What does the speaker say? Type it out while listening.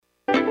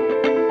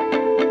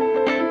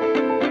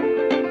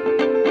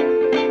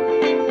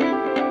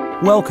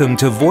Welcome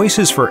to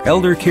Voices for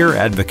Elder Care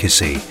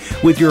Advocacy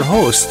with your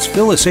hosts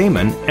Phyllis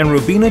Amon and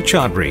Rubina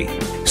Chaudhry.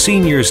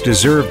 Seniors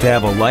deserve to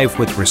have a life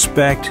with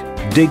respect,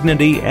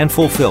 dignity, and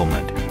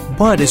fulfillment.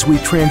 But as we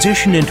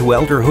transition into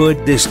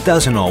elderhood, this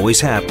doesn't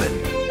always happen.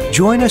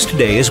 Join us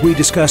today as we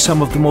discuss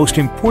some of the most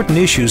important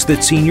issues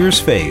that seniors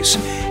face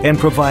and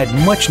provide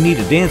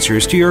much-needed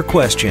answers to your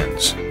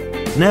questions.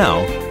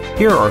 Now,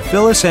 here are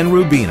Phyllis and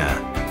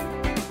Rubina.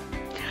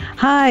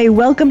 Hi,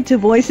 welcome to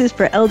Voices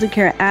for Elder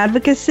Care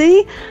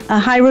Advocacy.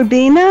 Hi,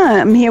 Rubina.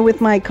 I'm here with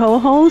my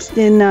co-host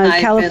in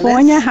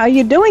California. Phyllis. How are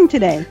you doing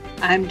today?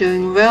 I'm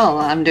doing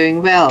well.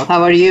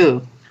 How are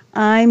you?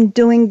 I'm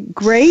doing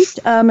great.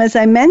 As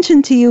I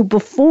mentioned to you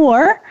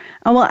before,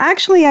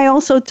 I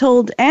also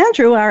told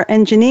Andrew, our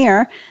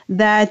engineer,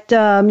 that,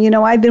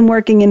 I've been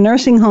working in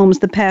nursing homes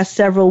the past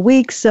several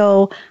weeks,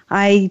 so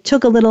I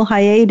took a little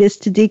hiatus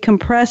to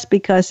decompress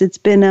because it's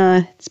been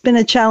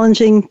a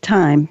challenging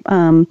time,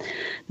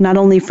 not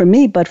only for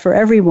me, but for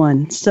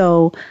everyone.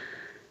 So,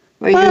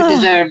 you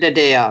deserve the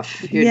day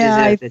off.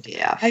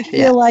 I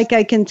feel like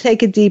I can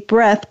take a deep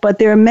breath, but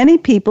there are many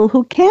people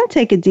who can't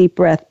take a deep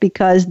breath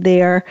because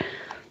they're,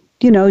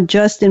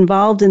 just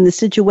involved in the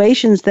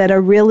situations that are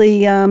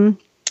really,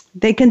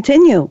 they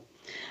continue.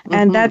 Mm-hmm.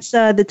 And that's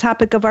the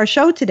topic of our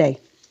show today.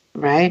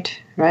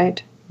 Right.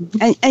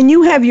 And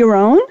you have your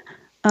own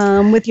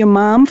with your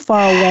mom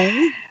far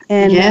away.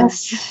 And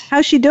yes.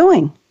 How's she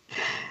doing?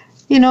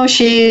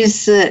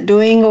 She's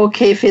doing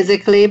okay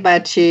physically,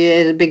 but she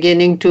is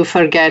beginning to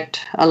forget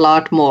a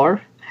lot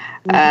more.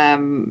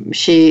 Mm-hmm.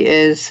 She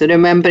is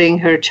remembering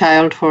her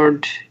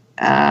childhood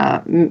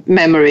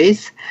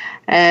memories,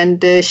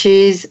 and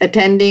she's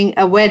attending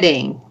a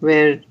wedding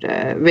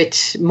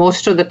which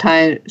most of the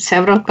time,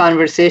 several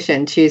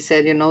conversations, she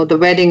said, the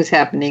wedding's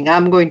happening.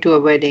 I'm going to a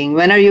wedding.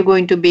 When are you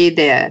going to be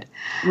there?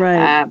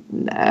 Right.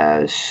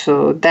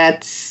 So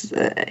that's,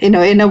 in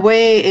a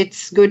way,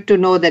 it's good to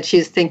know that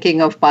she's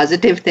thinking of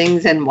positive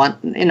things and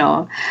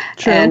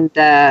True.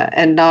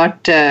 and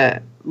not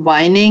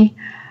whining.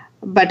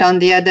 But on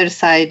the other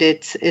side,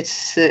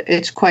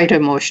 it's quite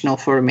emotional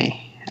for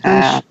me.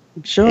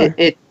 Sure.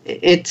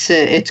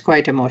 It's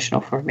quite emotional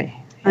for me.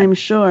 I'm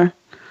sure.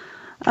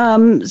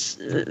 And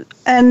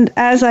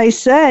as I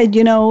said,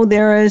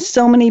 there are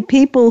so many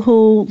people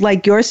who,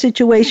 like your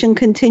situation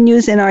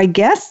continues and our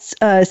guest's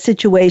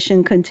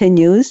situation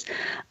continues.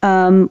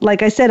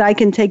 Like I said, I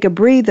can take a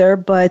breather,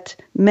 but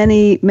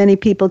many, many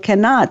people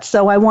cannot.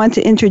 So I want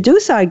to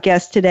introduce our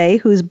guest today,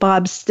 who's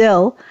Bob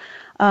Still,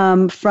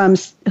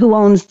 who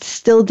owns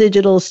Still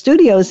Digital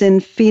Studios in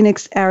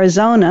Phoenix,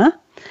 Arizona.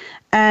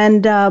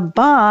 And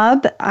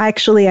Bob,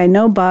 actually, I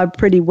know Bob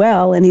pretty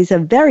well, and he's a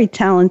very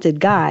talented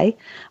guy,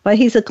 but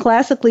he's a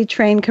classically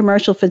trained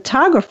commercial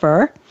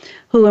photographer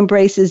who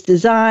embraces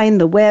design,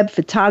 the web,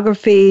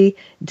 photography,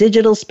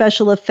 digital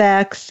special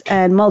effects,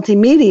 and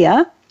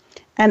multimedia.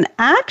 And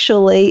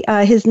actually,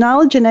 his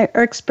knowledge and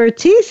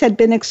expertise had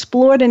been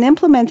explored and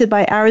implemented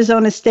by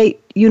Arizona State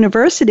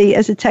University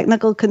as a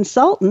technical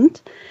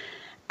consultant.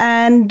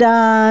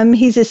 And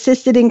he's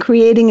assisted in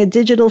creating a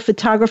digital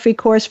photography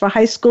course for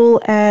high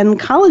school and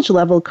college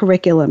level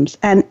curriculums.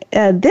 And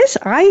this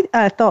I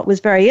thought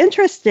was very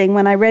interesting.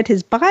 When I read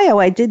his bio,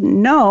 I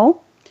didn't know.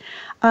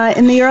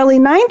 In the early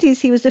 90s,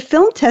 he was a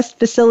film test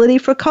facility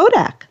for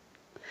Kodak.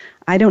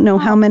 I don't know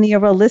how many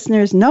of our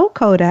listeners know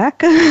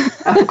Kodak.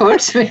 Of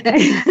course,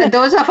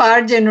 those of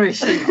our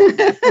generation.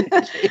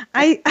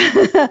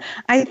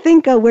 I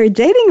think we're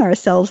dating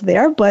ourselves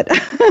there, but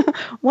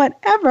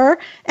whatever.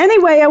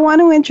 Anyway, I want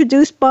to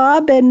introduce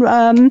Bob and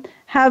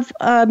have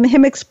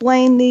him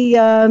explain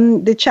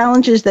the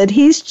challenges that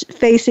he's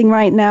facing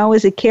right now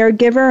as a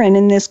caregiver and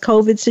in this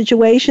COVID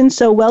situation.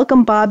 So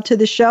welcome, Bob, to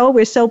the show.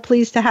 We're so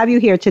pleased to have you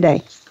here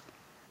today.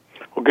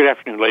 Well, good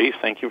afternoon, ladies.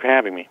 Thank you for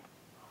having me.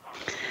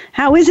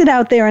 How is it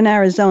out there in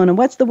Arizona?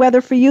 What's the weather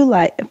for you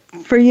like?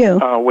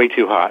 Way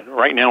too hot.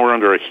 Right now we're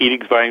under a heat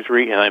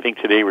advisory, and I think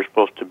today we're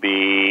supposed to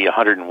be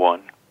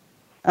 101.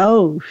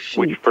 Oh, shoot.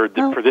 Which for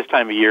this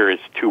time of year is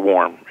too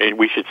warm.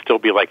 We should still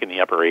be like in the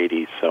upper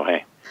 80s. So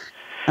hey,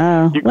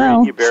 you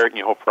bear it and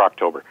you hope for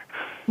October.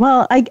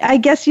 Well, I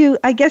guess you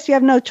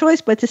have no choice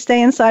but to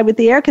stay inside with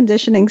the air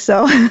conditioning.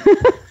 So.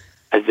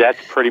 That's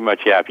pretty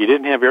much it. If you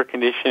didn't have air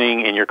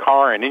conditioning in your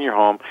car and in your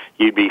home,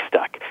 you'd be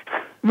stuck.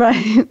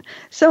 Right.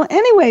 So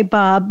anyway,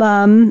 Bob,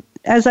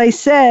 as I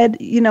said,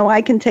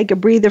 I can take a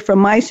breather from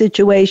my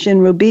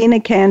situation.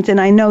 Rubina can't,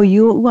 and I know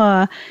you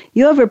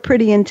have a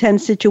pretty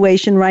intense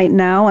situation right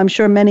now. I'm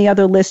sure many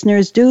other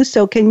listeners do.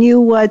 So can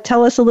you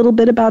tell us a little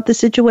bit about the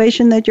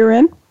situation that you're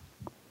in?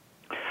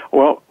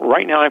 Well,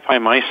 right now I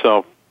find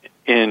myself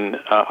in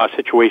a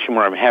situation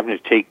where I'm having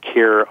to take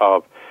care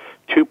of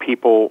two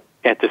people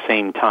at the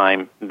same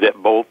time that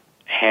both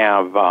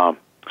have,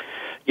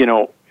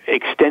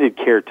 extended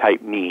care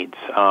type needs.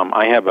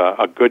 I have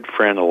a good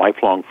friend, a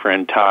lifelong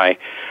friend, Ty,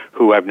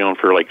 who I've known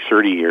for like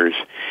 30 years,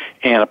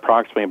 and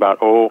approximately about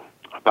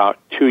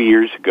 2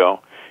 years ago,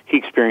 he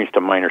experienced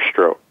a minor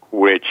stroke,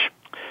 which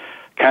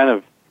kind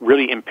of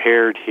really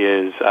impaired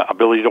his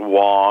ability to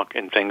walk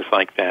and things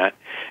like that.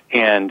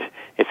 And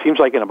it seems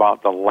like in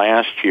about the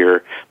last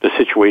year, the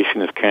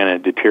situation has kind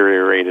of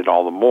deteriorated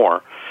all the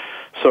more.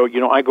 So,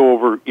 I go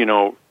over,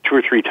 2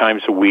 or 3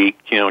 times a week,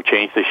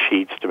 change the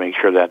sheets to make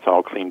sure that's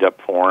all cleaned up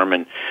for him,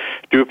 and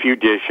do a few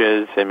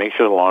dishes and make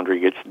sure the laundry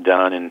gets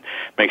done and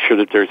make sure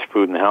that there's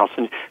food in the house,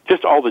 and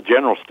just all the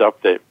general stuff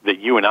that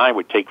you and I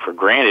would take for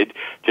granted,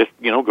 just,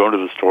 going to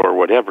the store or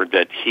whatever,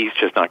 that he's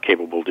just not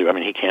capable to do. I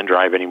mean, he can't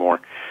drive anymore.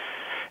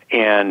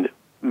 And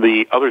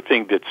the other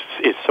thing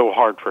is so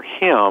hard for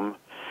him,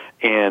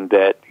 and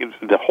that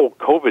the whole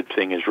COVID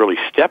thing has really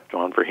stepped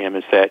on for him,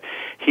 is that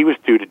he was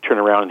due to turn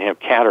around and have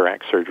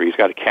cataract surgery. He's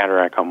got a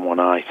cataract on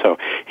one eye, so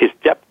his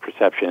depth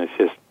perception is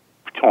just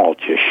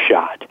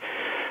shot.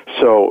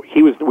 So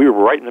we were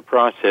right in the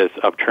process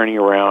of turning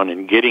around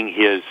and getting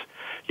his,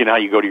 how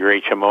you go to your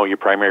HMO, your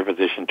primary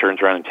physician turns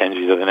around and sends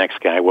you to the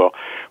next guy. Well,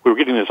 we were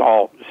getting this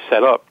all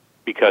set up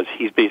because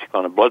he's basically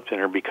on a blood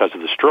thinner because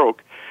of the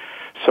stroke.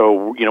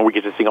 So, we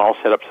get this thing all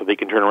set up so they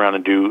can turn around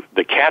and do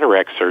the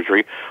cataract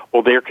surgery.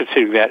 Well, they're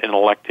considering that an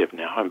elective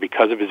now. And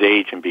because of his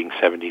age and being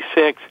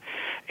 76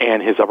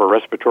 and his upper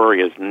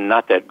respiratory is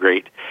not that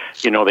great,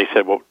 they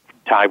said, well,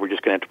 Ty, we're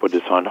just going to have to put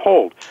this on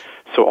hold.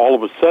 So all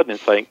of a sudden,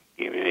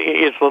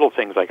 it's little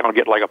things like I'll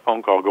get like a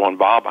phone call going,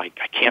 Bob, I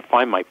can't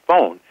find my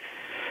phone.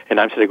 And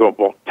I'm sitting there going,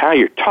 well, Ty,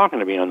 you're talking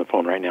to me on the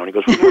phone right now. And he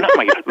goes, well, not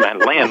my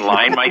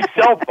landline, my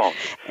cell phone.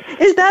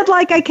 Is that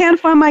like I can't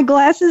find my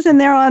glasses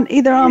and they're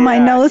either on my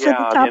nose or the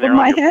top of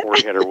my head?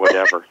 Forehead or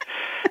whatever.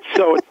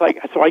 So it's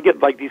I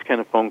get like these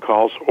kind of phone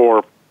calls,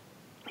 or,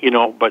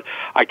 but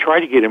I try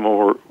to get him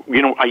over.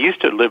 I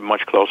used to live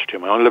much closer to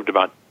him. I only lived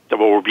about,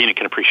 Rubina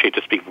can appreciate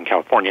to speak from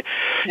California.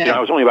 Yeah. I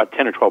was only about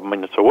 10 or 12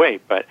 minutes away,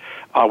 but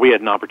we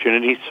had an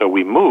opportunity, so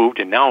we moved,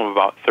 and now I'm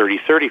about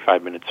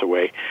 35 minutes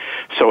away.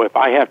 So if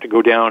I have to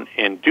go down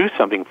and do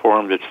something for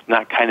him that's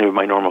not kind of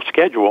my normal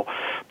schedule,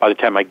 by the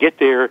time I get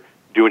there,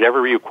 do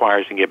whatever he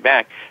requires and get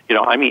back,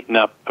 I'm eating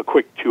up a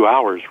quick 2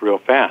 hours real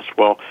fast.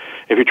 Well,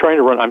 if you're trying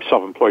to I'm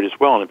self-employed as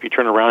well, and if you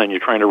turn around and you're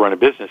trying to run a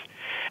business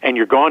and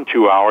you're gone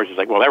 2 hours, it's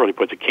like, well, that really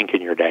puts a kink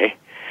in your day.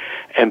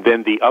 And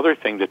then the other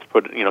thing that's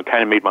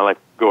kind of made my life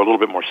go a little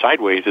bit more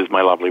sideways is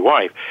my lovely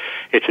wife.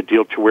 It's a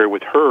deal to where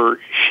with her,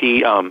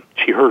 she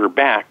hurt her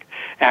back.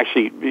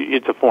 Actually,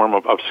 it's a form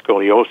of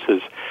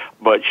scoliosis,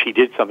 but she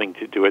did something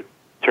to do it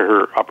to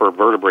her upper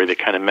vertebrae that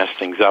kind of messed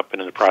things up.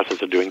 And in the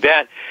process of doing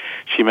that,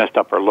 she messed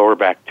up her lower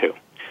back too.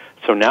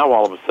 So now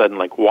all of a sudden,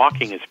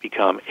 walking has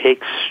become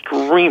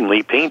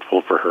extremely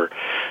painful for her.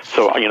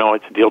 So,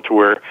 it's a deal to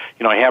where,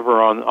 I have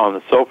her on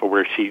the sofa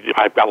where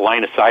I've got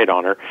line of sight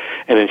on her,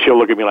 and then she'll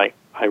look at me like,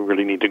 I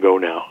really need to go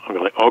now. I'm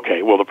like,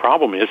 okay. Well, the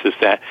problem is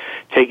that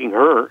taking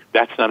her,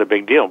 that's not a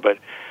big deal, but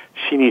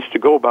she needs to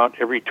go about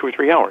every 2 or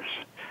 3 hours.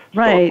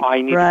 Right. So if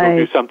I need to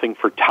go do something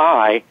for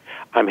Ty,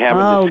 I'm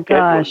having to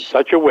schedule in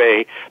such a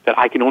way that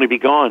I can only be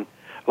gone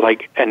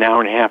like an hour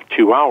and a half,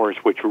 2 hours,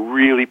 which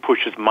really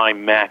pushes my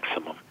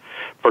maximum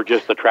for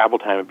just the travel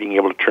time of being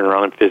able to turn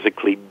around and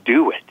physically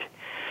do it.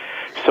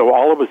 So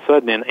all of a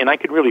sudden, and I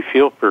could really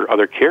feel for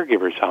other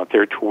caregivers out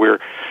there to where,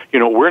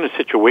 we're in a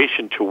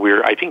situation to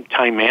where I think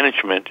time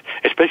management,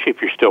 especially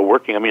if you're still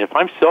working, I mean, if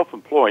I'm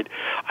self-employed,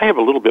 I have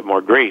a little bit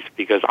more grace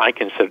because I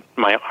can set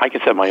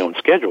my own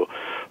schedule.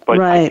 But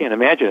I can't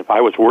imagine if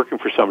I was working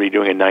for somebody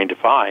doing a 9 to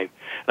 5, and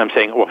I'm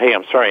saying, well, hey,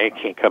 I'm sorry, I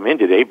can't come in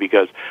today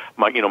because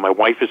my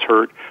wife is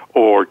hurt,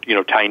 or,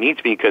 Ty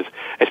needs me, because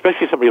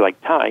especially somebody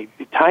like Ty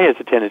has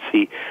a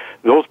tendency,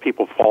 those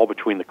people fall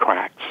between the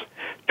cracks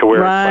to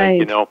where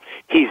it's like,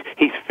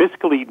 he's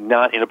physically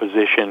not in a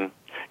position,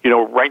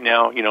 right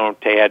now,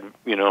 to add,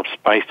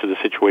 spice to the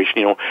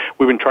situation,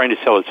 we've been trying to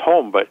sell his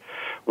home, but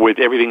with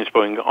everything that's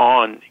going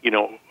on,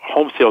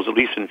 home sales, at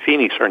least in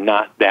Phoenix, are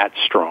not that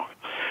strong.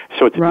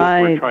 So it's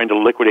we're trying to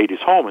liquidate his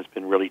home. It's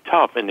been really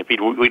tough. And if we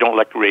don't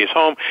liquidate his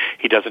home,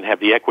 he doesn't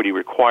have the equity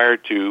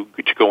required to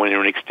go into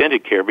an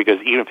extended care, because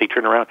even if they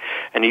turn around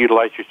and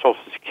utilize your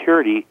Social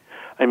Security,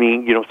 I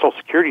mean, Social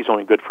Security is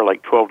only good for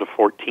like $1,200 to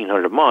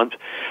 $1,400 a month,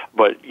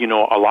 but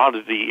a lot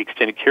of the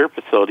extended care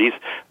facilities,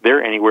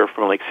 they're anywhere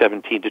from like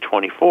 17 to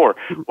 24.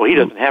 Well, he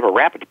doesn't have a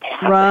rapid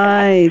deployment.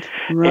 Right.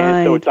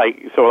 And so it's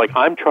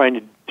I'm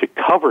trying to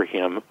cover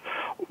him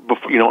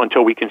before,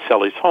 until we can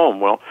sell his home.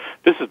 Well,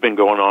 this has been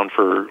going on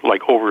for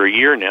like over a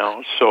year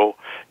now. So,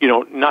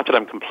 not that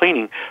I'm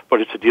complaining,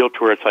 but it's a deal to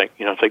where it's like,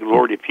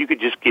 Lord, if you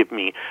could just give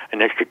me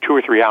an extra 2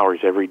 or 3 hours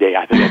every day,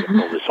 I think I can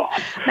pull this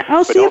off.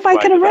 I'll see if I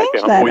can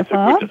arrange that.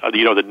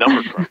 The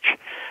number crunch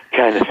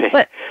kind of thing.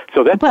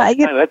 So that's kind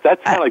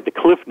of like the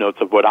cliff notes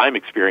of what I'm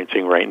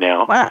experiencing right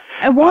now. Well,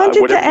 I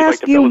wanted to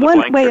ask you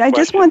one. Wait, I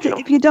just wanted,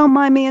 if you don't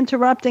mind me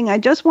interrupting, I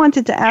just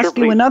wanted to ask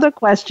you another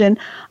question,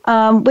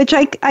 which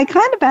I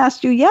kind of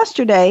asked you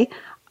yesterday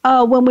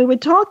when we were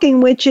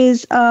talking, which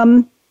is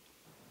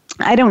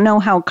I don't know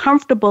how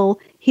comfortable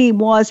he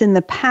was in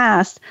the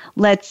past,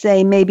 let's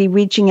say maybe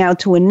reaching out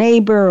to a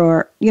neighbor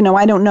or,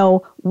 I don't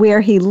know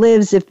where he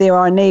lives, if there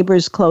are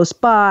neighbors close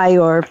by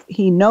or if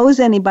he knows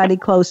anybody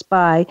close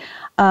by,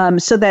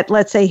 so that,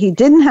 let's say, he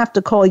didn't have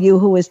to call you,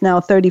 who is now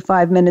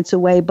 35 minutes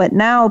away, but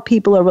now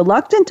people are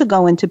reluctant to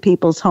go into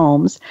people's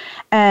homes.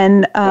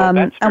 And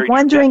I'm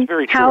wondering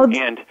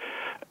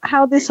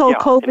how this whole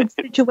COVID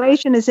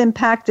situation is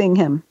impacting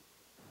him.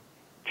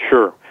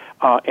 Sure.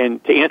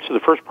 And to answer the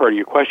first part of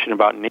your question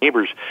about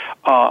neighbors,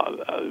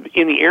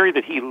 in the area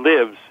that he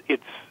lives,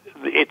 it's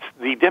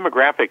the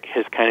demographic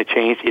has kind of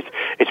changed.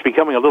 It's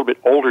becoming a little bit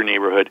older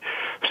neighborhood,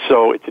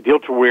 so it's a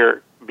deal to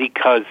where,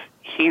 because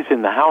he's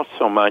in the house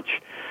so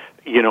much,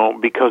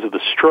 because of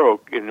the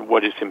stroke and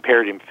what has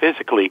impaired him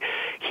physically,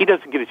 he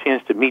doesn't get a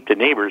chance to meet the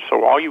neighbors.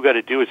 So all you got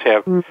to do is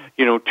have, 2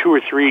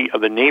 or 3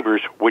 of the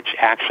neighbors, which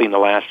actually in the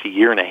last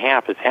year and a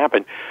half has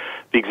happened.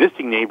 The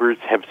existing neighbors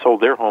have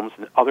sold their homes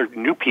and other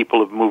new people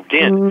have moved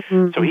in.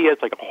 Mm-hmm. So he has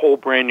like a whole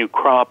brand new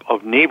crop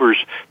of neighbors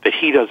that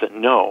he doesn't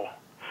know.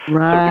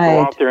 Right. So to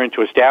go out there and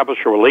to establish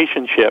a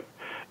relationship,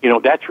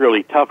 that's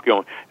really tough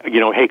going,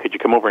 hey, could you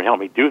come over and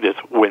help me do this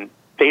when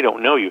they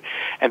don't know you?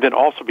 And then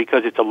also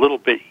because it's a little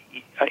bit,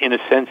 in a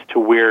sense, to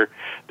where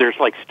there's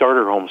like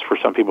starter homes for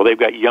some people. They've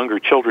got younger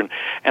children.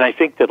 And I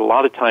think that a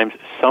lot of times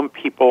some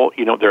people,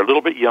 they're a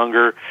little bit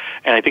younger,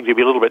 and I think they'd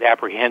be a little bit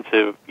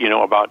apprehensive,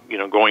 about,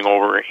 going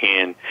over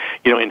and,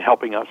 and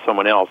helping out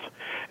someone else.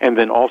 And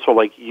then also,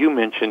 like you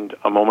mentioned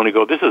a moment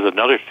ago, this is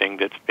another thing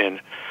that's been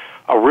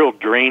a real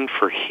drain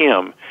for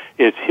him,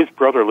 is his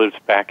brother lives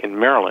back in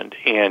Maryland,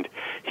 and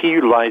he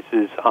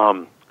utilizes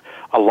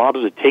a lot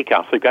of the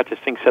takeouts. They've got this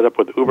thing set up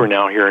with Uber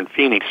now here in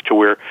Phoenix to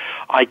where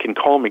I can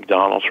call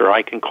McDonald's, or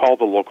I can call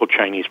the local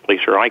Chinese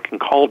place, or I can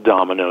call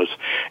Domino's,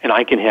 and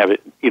I can have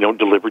it,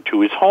 delivered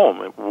to his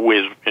home,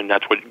 and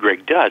that's what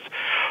Greg does.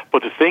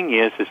 But the thing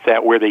is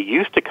that where they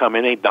used to come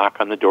in, they'd knock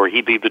on the door,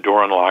 he'd leave the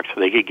door unlocked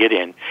so they could get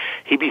in.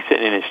 He'd be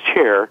sitting in his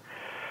chair,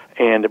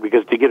 and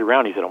because to get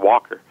around, he's in a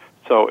walker.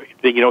 So,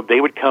 they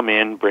would come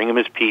in, bring him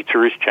his pizza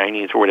or his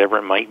Chinese or whatever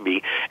it might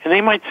be, and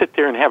they might sit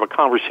there and have a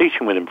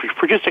conversation with him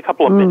for just a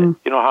couple of minutes.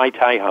 Hi,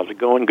 Ty, how's it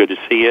going? Good to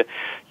see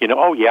you.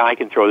 Oh, yeah, I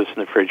can throw this in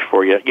the fridge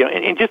for you.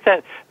 And just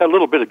that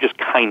little bit of just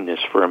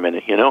kindness for a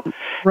minute,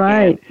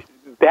 Right.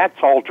 And that's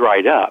all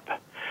dried up.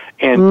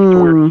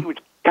 And where he would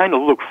kind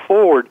of look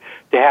forward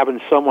to having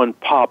someone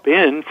pop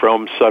in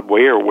from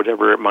Subway or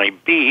whatever it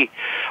might be,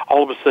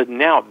 all of a sudden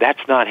now that's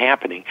not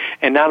happening.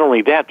 And not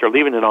only that, they're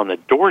leaving it on the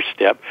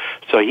doorstep,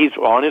 so he's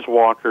on his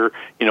walker,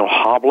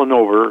 hobbling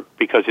over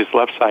because his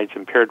left side's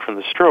impaired from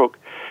the stroke.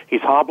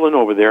 He's hobbling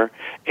over there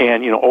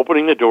and,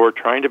 opening the door,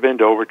 trying to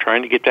bend over,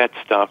 trying to get that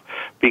stuff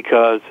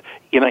because,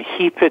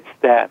 he fits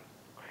that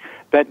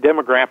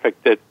demographic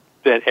that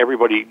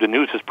everybody, the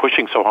news is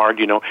pushing so hard.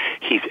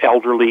 He's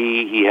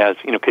elderly. He has,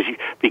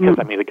 because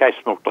the guy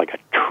smoked like a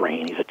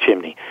train. He's a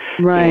chimney,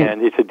 right?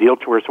 And it's a deal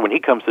to where, so when he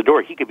comes to the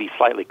door, he could be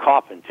slightly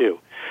coughing too.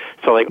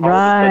 So like all of a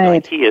sudden,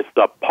 like, he is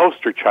the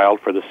poster child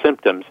for the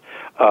symptoms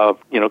of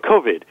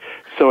COVID.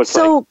 So it's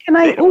so like can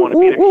I? They don't want to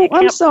be there. He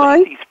I'm can't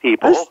sorry. These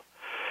people.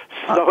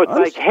 So it's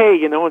like, hey,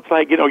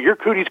 your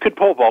cooties could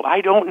pole vault.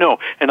 I don't know,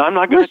 and I'm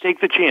not going to take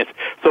the chance.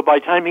 So by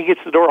the time he gets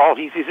to the door, all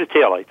he sees is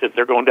taillights as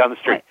they're going down the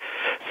street.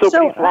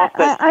 So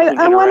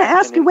I want to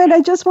ask you, wait,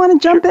 I just want to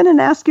jump in and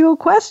ask you a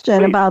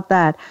question about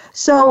that.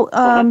 So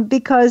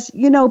because,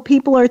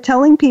 people are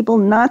telling people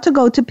not to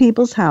go to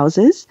people's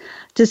houses,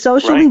 to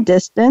socially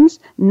distance,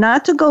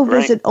 not to go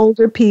visit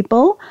older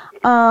people.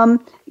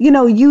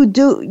 You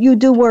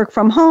do work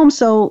from home,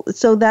 so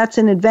that's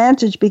an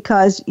advantage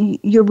because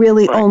you're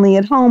really only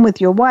at home with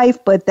your wife,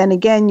 but then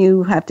again,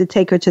 you have to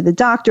take her to the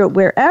doctor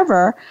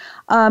wherever.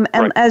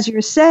 And as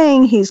you're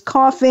saying, he's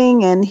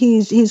coughing and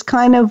he's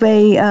kind of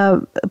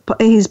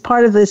he's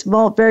part of this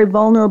very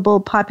vulnerable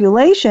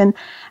population.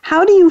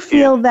 How do you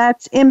feel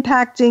that's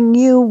impacting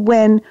you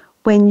when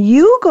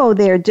you go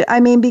there?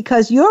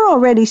 Because you're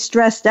already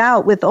stressed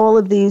out with all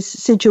of these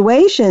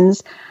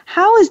situations.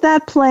 How is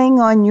that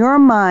playing on your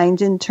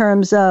mind in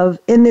terms of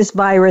in this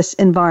virus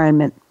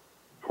environment?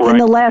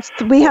 Right.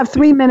 We have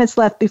 3 minutes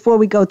left before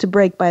we go to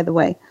break, by the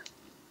way.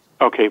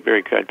 Okay,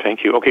 very good.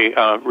 Thank you. Okay,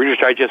 Reader's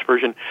Digest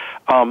version.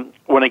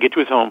 When I get to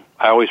his home,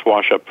 I always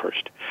wash up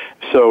first.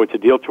 So it's a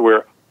deal to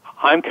where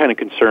I'm kind of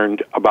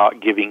concerned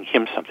about giving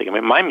him something.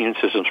 My immune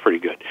system's pretty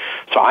good,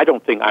 so I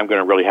don't think I'm going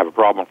to really have a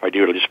problem. If I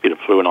do, it'll just be the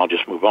flu, and I'll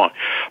just move on.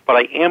 But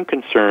I am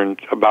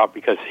concerned about,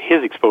 because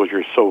his exposure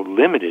is so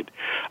limited,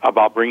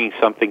 about bringing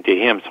something to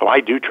him. So I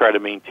do try to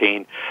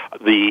maintain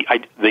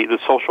the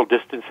social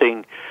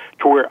distancing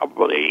to where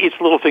it's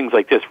little things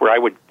like this, where I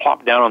would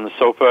plop down on the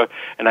sofa,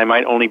 and I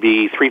might only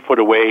be 3 foot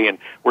away, and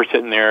we're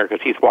sitting there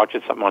because he's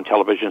watching something on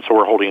television, so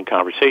we're holding a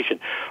conversation.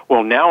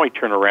 Well, now I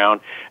turn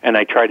around, and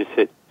I try to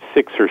sit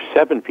 6 or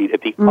 7 feet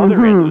at the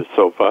other end of the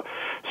sofa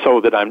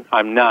so that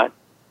I'm not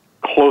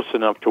close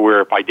enough to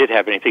where if I did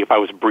have anything, if I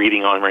was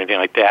breathing on him or anything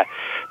like that,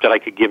 that I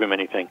could give him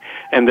anything.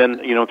 And then,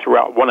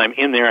 throughout, when I'm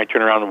in there, I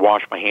turn around and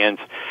wash my hands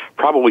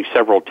probably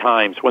several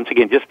times. Once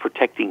again, just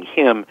protecting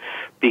him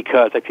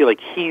because I feel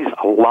like he's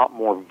a lot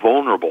more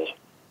vulnerable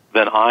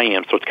than I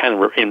am, so it's kind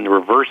of in the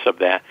reverse of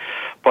that.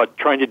 But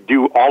trying to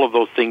do all of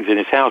those things in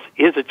his house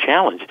is a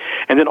challenge.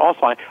 And then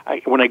also,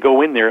 I when I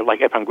go in there, like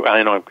if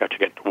I know I've got to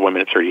get 1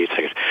 minute, 38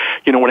 seconds.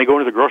 When I go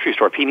into the grocery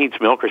store, if he needs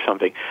milk or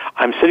something,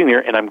 I'm sitting there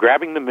and I'm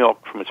grabbing the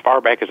milk from as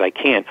far back as I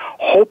can,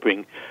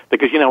 hoping,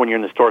 because when you're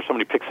in the store,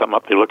 somebody picks something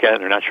up, they look at it,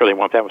 and they're not sure they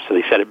want that one, so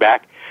they set it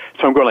back.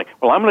 So I'm going like,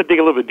 well, I'm going to dig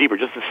a little bit deeper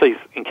just to say,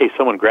 in case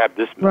someone grabbed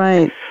this milk.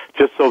 Right.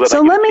 Just so that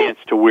I get a chance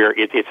to where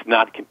it's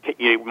not,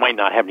 you might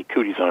not have any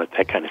cooties on it,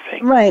 that kind of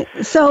thing. Right.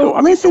 So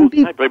listen,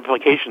 those type of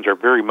implications are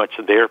very much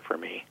there for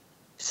me.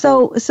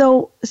 So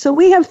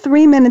we have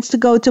 3 minutes to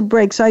go to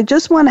break. So I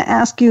just want to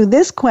ask you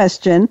this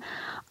question.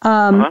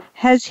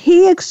 Has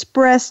he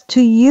expressed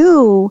to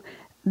you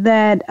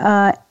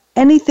that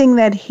anything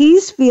that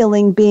he's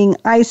feeling being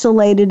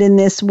isolated in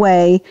this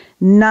way,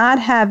 not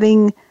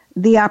having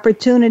the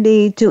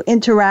opportunity to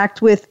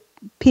interact with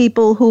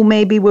people who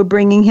maybe were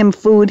bringing him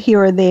food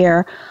here or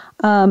there,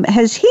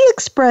 has he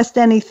expressed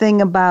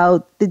anything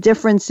about the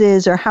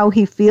differences or how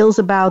he feels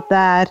about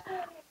that?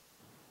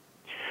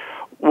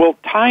 Well,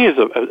 Ty is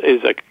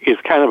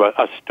kind of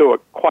a stoic,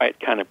 quiet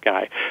kind of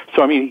guy.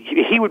 So, I mean,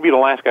 he would be the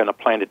last guy on the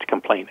planet to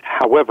complain.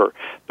 However,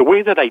 the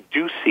way that I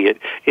do see it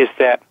is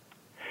that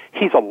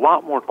he's a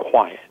lot more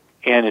quiet.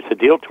 And it's a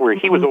deal to where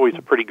he was always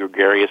a pretty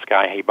gregarious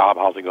guy. Hey, Bob,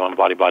 how's it going?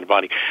 Blah, blah,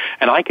 blah.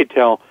 And I could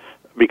tell,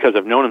 because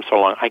I've known him so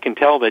long, I can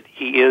tell that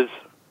he is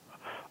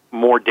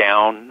more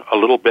down a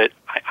little bit.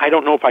 I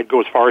don't know if I'd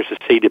go as far as to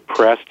say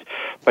depressed,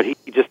 but he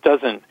just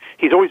doesn't.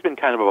 He's always been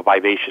kind of a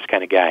vivacious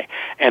kind of guy.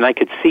 And I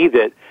could see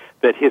that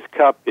his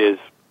cup is,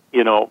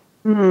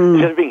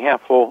 instead of being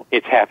half full,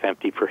 it's half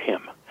empty for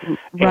him.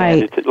 Right.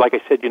 And it's, like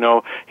I said,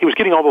 he was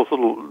getting all those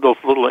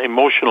little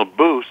emotional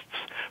boosts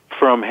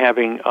from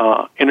having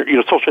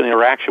social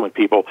interaction with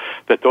people,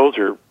 that those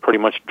are pretty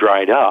much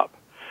dried up.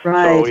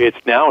 Right. So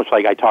it's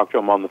like I talk to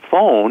him on the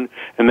phone,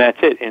 and that's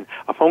it. And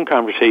a phone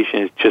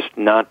conversation is just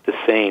not the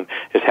same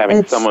as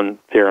having someone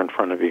there in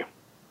front of you.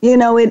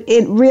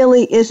 It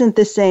really isn't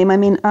the same. I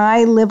mean,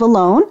 I live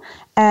alone,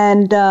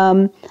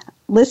 and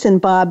listen,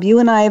 Bob, you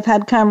and I have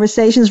had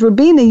conversations.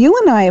 Rubina, you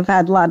and I have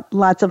had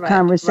lots of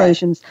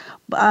conversations.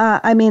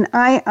 Right. I mean,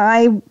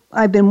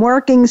 I've been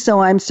working,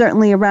 so I'm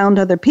certainly around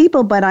other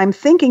people, but I'm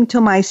thinking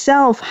to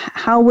myself,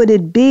 how would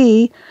it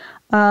be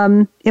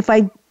if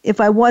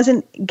I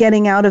wasn't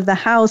getting out of the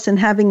house and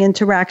having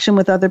interaction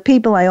with other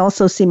people? I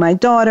also see my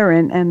daughter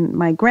and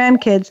my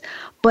grandkids,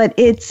 but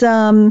it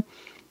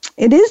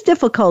is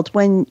difficult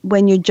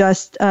when you're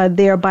just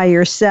there by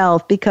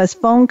yourself, because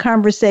phone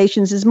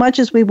conversations, as much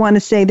as we want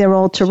to say they're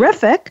all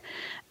terrific,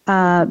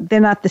 they're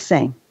not the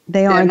same.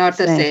 They're not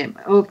the same.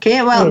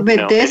 Okay, well,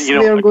 with this,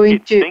 we're going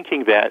to...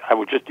 Thinking that, I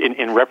would just,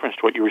 in reference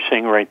to what you were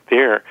saying right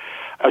there,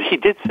 he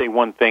did say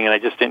one thing, and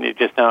it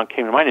just now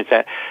came to mind, is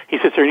that he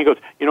sits there and he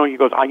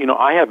goes,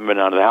 I haven't been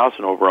out of the house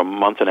in over a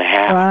month and a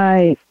half.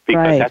 Right.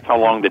 Because that's how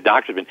long the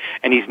doctor's been.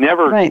 And he's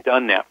never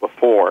done that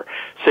before.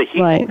 So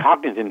he's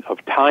cognizant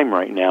of time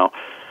right now,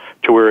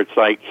 to where it's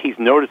like he's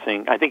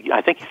noticing, I think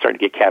he's starting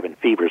to get cabin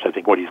fevers, I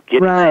think what he's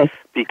getting,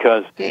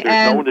 because there's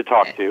no one to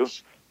talk to.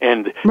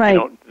 And,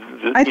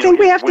 I think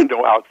we have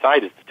window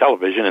outside is the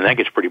television, and that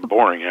gets pretty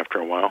boring after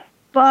a while.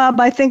 Bob,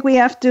 I think we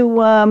have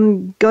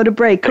to go to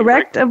break,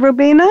 correct,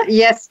 Rubina?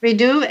 Yes, we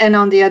do. And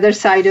on the other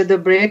side of the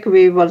break,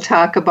 we will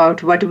talk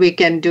about what we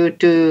can do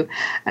to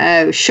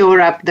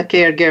shore up the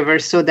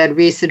caregivers so that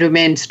we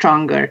remain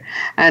stronger.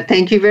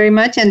 Thank you very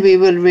much. And we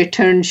will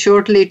return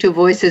shortly to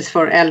Voices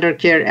for Elder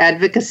Care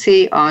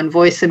Advocacy on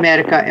Voice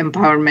America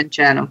Empowerment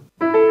Channel.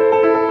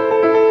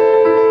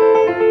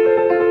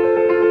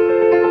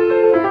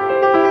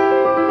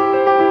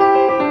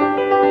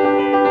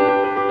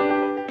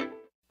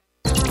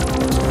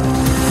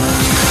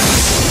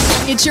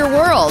 It's your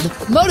world.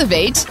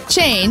 Motivate,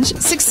 change,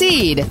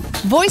 succeed.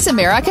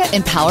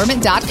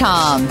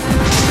 VoiceAmericaEmpowerment.com.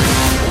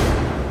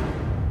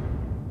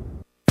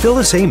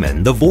 Phyllis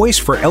Amon, the voice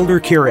for Elder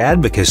Care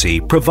Advocacy,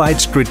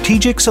 provides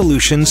strategic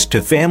solutions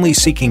to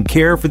families seeking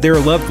care for their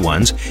loved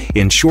ones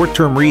in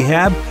short-term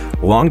rehab,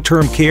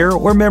 long-term care,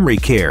 or memory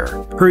care.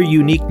 Her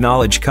unique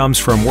knowledge comes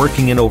from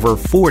working in over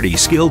 40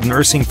 skilled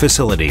nursing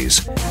facilities.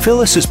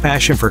 Phyllis's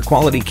passion for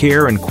quality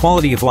care and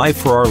quality of life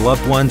for our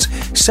loved ones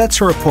sets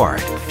her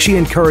apart. She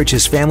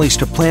encourages families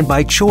to plan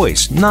by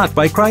choice, not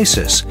by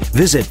crisis.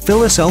 Visit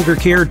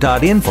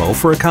phylliseldercare.info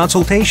for a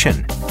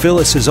consultation.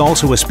 Phyllis is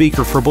also a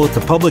speaker for both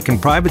the public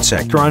and private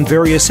sector on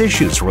various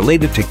issues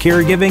related to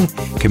caregiving,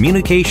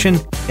 communication,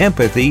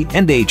 empathy,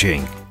 and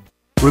aging.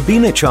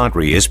 Rubina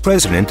Chaudhry is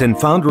president and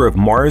founder of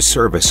Mars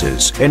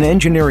Services, an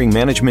engineering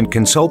management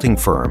consulting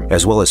firm,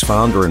 as well as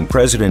founder and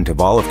president of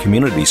Olive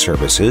Community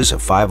Services, a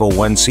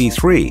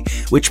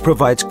 501c3, which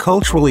provides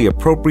culturally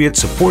appropriate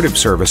supportive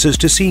services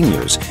to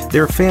seniors,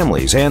 their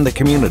families, and the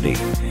community.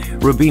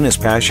 Rubina's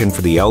passion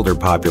for the elder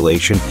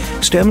population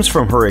stems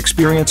from her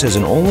experience as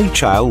an only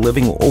child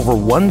living over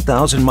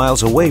 1,000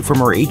 miles away from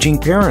her aging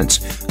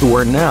parents, who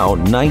are now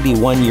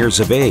 91 years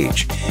of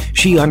age.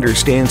 She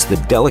understands the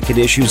delicate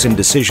issues and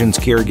decisions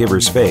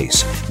caregivers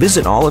face.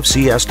 Visit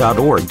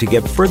olivecs.org to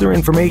get further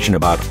information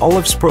about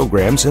Olive's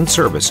programs and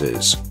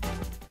services.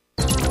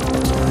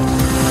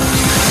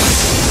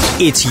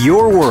 It's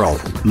your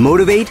world.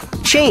 Motivate,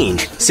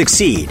 change,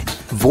 succeed.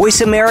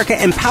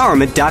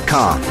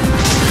 VoiceAmericaEmpowerment.com.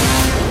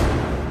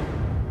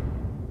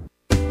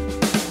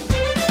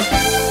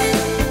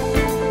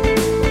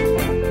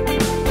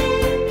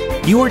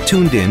 You are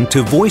tuned in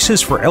to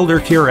Voices for Elder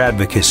Care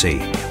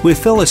Advocacy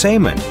with Phyllis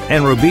Amon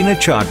and Rubina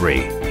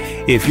Chaudhry.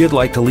 If you'd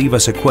like to leave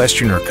us a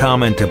question or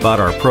comment about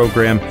our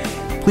program,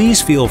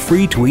 please feel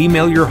free to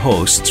email your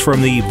hosts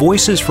from the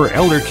Voices for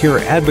Elder Care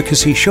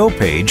Advocacy show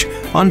page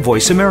on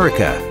Voice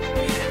America.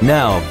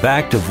 Now,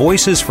 back to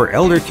Voices for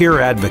Elder Care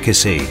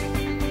Advocacy.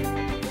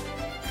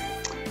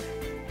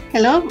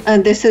 Hello,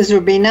 this is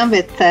Rubina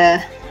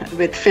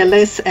with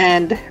Phyllis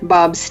and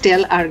Bob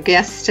Still, our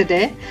guests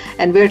today.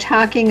 And we're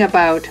talking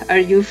about, are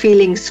you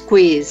feeling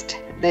squeezed?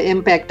 The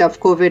impact of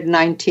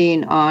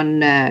COVID-19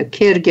 on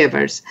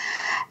caregivers.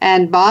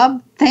 And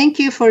Bob, thank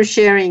you for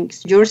sharing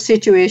your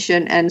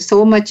situation and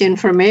so much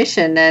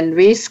information. And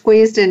we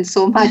squeezed in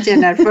so much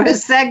in our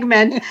first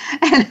segment.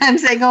 And I'm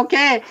saying,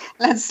 okay,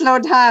 let's slow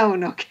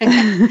down. Okay.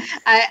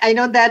 I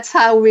know that's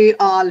how we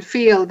all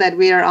feel, that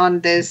we are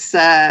on this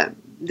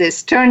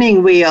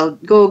turning wheel,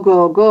 go,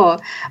 go, go.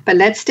 But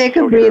let's take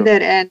a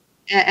breather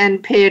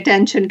and pay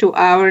attention to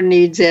our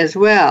needs as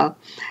well.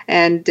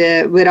 And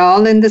we're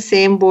all in the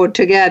same boat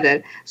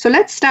together. So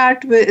let's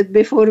start with,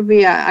 before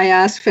I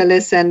ask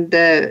Phyllis and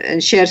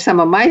share some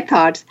of my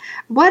thoughts,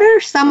 what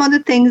are some of the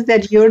things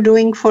that you're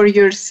doing for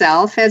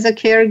yourself as a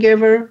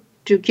caregiver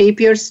to keep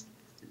your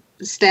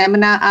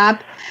stamina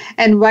up?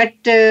 And what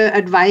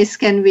advice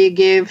can we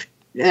give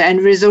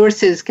and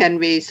resources can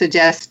we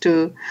suggest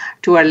to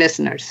our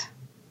listeners?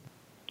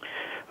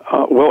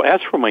 Well,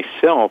 as for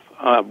myself,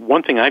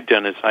 one thing I've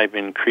done is I've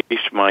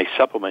increased my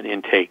supplement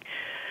intake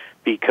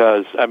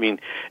because, I mean,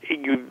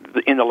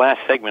 in the last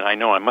segment, I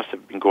know I must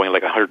have been going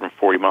like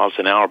 140 miles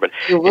an hour, but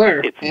you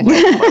were. It's my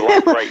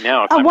life right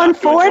now.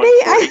 140?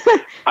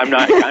 I'm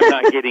not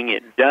getting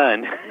it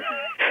done.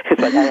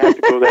 It's like I have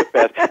to go that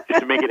fast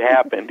just to make it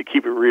happen, to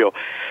keep it real.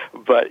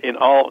 But in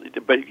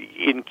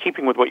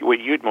keeping with what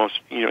you had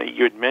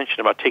mentioned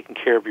about taking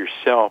care of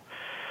yourself,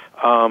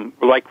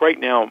 like right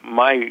now,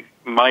 my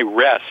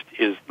rest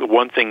is the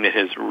one thing that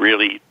has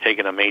really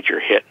taken a major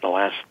hit in the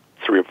last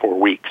 3 or 4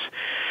 weeks.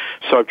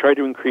 So I've tried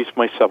to increase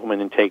my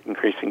supplement intake,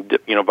 increasing,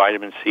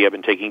 vitamin C. I've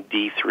been taking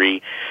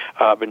D3.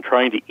 I've been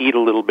trying to eat a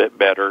little bit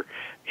better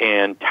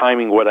and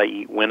timing what I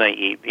eat, when I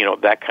eat,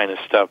 that kind of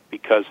stuff.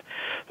 Because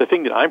the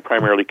thing that I'm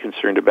primarily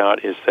concerned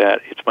about is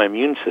that it's my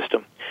immune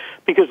system.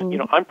 Because,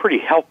 I'm pretty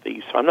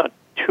healthy, so I'm not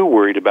too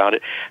worried about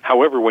it.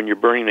 However, when you're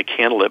burning the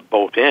candle at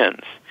both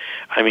ends,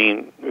 I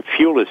mean,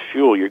 fuel is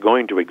fuel. You're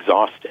going to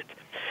exhaust it.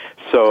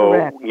 So,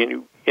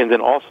 and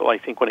then also I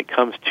think when it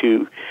comes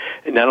to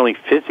not only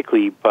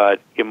physically but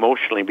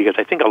emotionally, because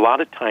I think a lot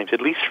of times, at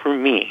least for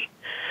me,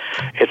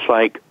 it's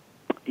like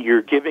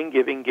you're giving,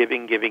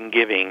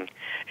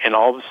 and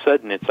all of a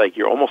sudden it's like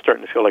you're almost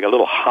starting to feel like a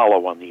little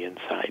hollow on the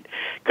inside.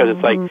 Because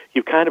it's like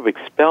you've kind of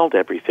expelled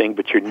everything,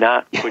 but you're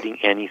not putting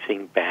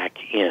anything back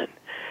in.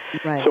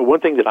 Right. So one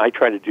thing that I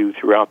try to do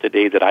throughout the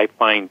day that I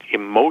find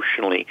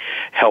emotionally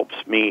helps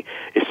me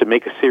is to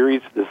make a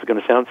series, this is going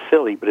to sound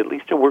silly, but at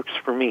least it works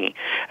for me,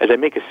 as I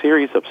make a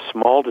series of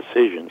small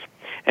decisions.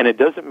 And it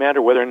doesn't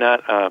matter whether or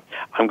not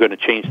I'm going to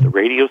change the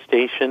radio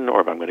station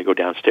or if I'm going to go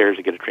downstairs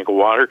to get a drink of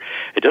water.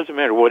 It doesn't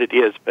matter what it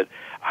is, but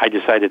I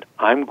decided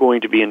I'm going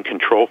to be in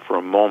control for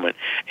a moment,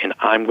 and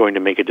I'm going to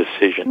make a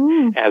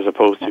decision, as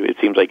opposed to, it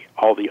seems like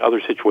all the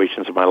other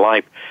situations of my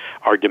life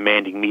are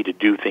demanding me to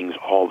do things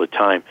all the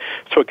time.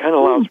 So it kind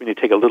of allows me to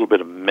take a little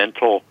bit of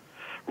mental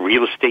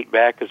real estate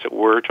back, as it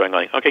were, to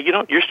going, okay,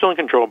 you're still in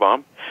control,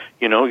 Bob.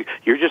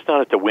 You're just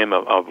not at the whim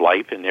of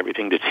life and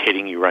everything that's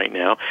hitting you right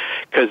now.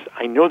 Because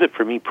I know that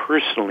for me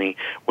personally,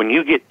 when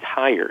you get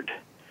tired,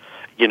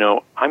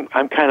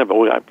 I'm kind of,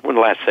 in the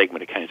last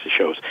segment it kind of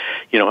shows,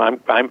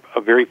 I'm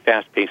a very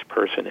fast-paced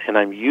person, and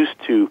I'm used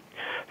to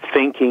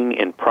thinking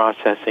and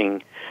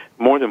processing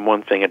more than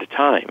one thing at a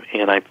time.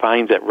 And I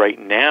find that right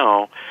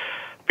now,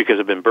 because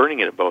I've been burning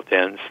it at both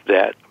ends,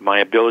 that my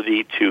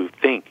ability to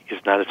think is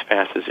not as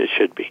fast as it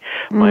should be.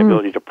 My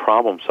ability to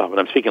problem solve, and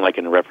I'm speaking like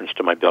in reference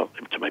to my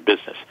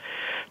business.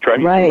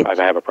 If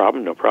I have a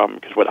problem, no problem.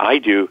 Because what I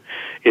do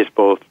is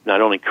both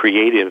not only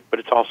creative, but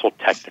it's also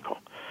technical.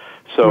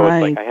 So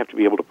it's like I have to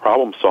be able to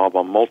problem solve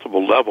on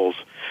multiple levels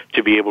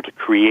to be able to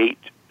create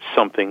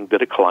something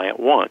that a client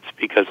wants,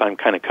 because I'm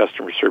kind of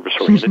customer service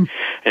oriented.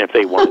 And if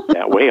they want it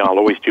that way, I'll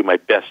always do my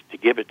best to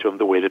give it to them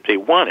the way that they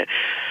want it.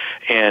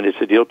 And it's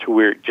a deal to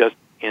where just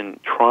in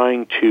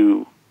trying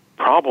to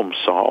problem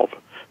solve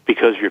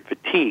because you're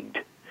fatigued,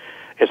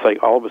 it's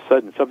like all of a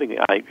sudden something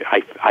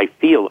I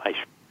feel I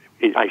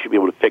should be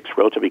able to fix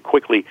relatively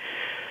quickly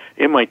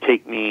it might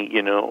take me,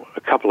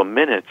 a couple of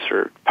minutes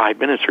or 5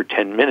 minutes or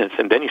 10 minutes,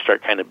 and then you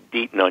start kind of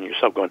beating on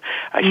yourself going,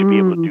 I should be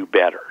able to do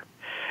better.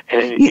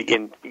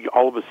 And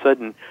all of a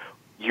sudden,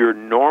 your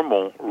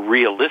normal,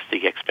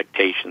 realistic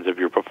expectations of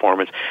your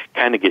performance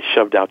kind of get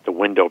shoved out the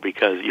window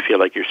because you feel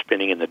like you're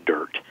spinning in the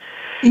dirt.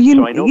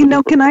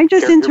 Can I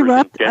just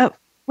interrupt?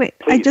 Wait,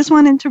 Please. I just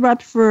want to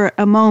interrupt for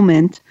a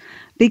moment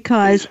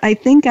because I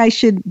think I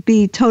should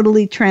be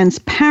totally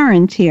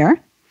transparent here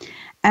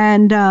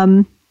and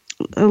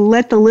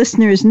let the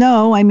listeners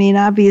know. I mean,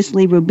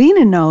 obviously,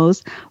 Rubina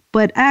knows,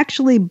 but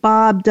actually,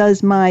 Bob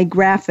does my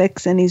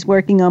graphics and he's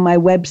working on my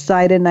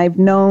website, and I've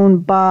known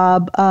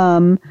Bob,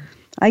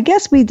 I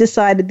guess we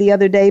decided the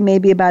other day,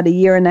 maybe about a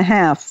year and a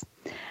half.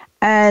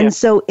 And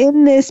so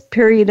in this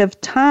period of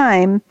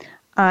time,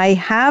 I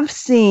have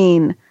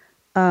seen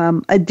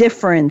a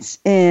difference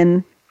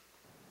in,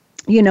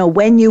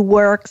 when you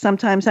work.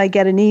 Sometimes I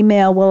get an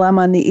email, well, I'm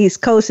on the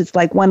East Coast. It's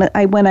like when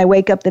I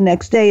wake up the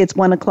next day, it's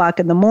 1:00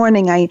 in the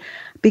morning.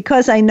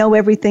 Because I know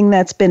everything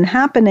that's been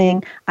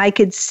happening, I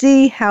could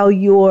see how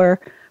your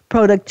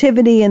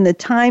productivity and the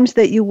times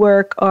that you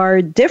work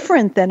are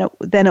different than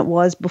it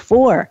was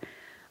before.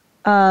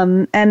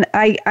 And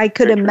I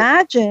could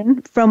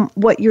imagine from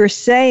what you're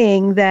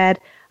saying that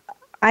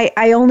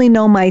I only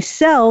know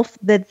myself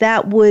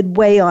that would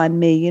weigh on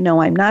me.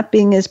 I'm not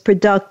being as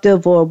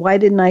productive, or why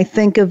didn't I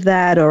think of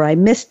that, or I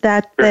missed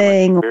that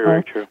thing.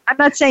 Very true. I'm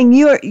not saying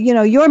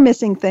you're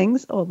missing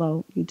things,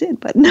 although you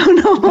did, but no.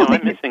 No,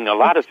 I'm missing a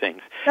lot of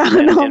things.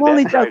 No, I'm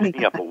only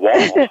joking. Up a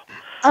wall.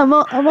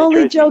 I'm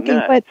only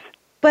joking,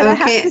 but I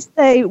have to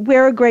say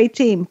we're a great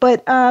team.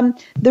 But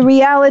the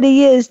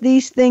reality is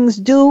these things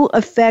do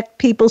affect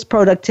people's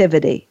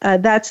productivity.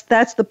 That's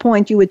the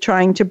point you were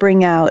trying to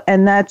bring out.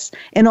 And that's,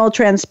 in all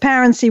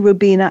transparency,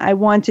 Rubina, I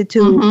wanted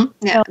to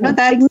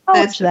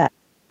acknowledge that.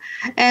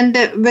 And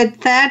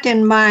with that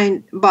in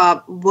mind,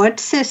 Bob, what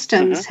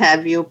systems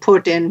have you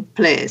put in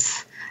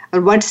place? Or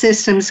what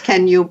systems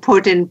can you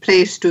put in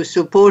place to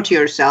support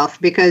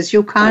yourself? Because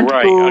you can't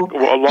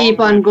keep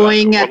on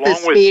going at the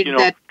speed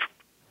that...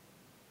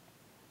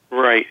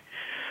 Right.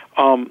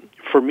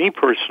 For me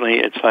personally,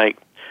 it's like,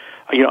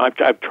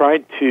 I've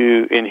tried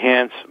to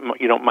enhance,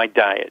 my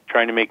diet,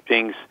 trying to make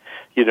things,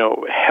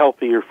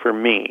 healthier for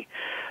me.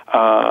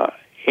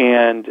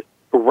 And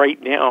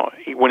right now,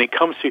 when it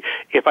comes to,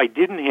 if I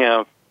didn't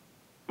have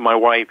my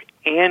wife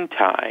and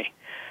Ty,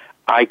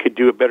 I could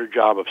do a better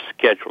job of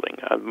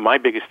scheduling. My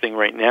biggest thing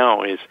right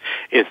now is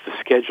the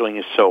scheduling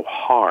is so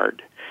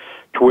hard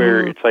to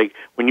where it's like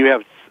when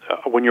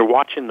you're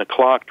watching the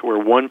clock to where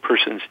one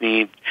person's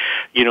need,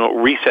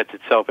 resets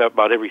itself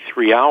about every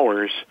 3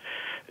 hours,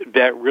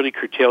 that really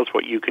curtails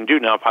what you can do.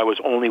 Now, if I was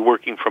only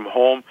working from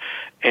home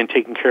and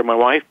taking care of my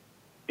wife,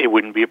 it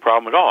wouldn't be a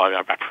problem at all.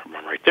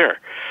 I'm right there.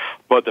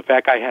 But the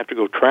fact I have to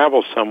go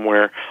travel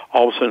somewhere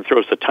all of a sudden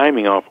throws the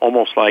timing off,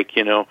 almost like,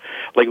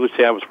 like let's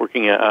say I was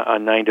working a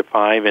 9 to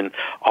 5, and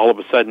all of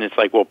a sudden it's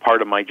like, well,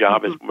 part of my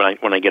job is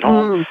when I get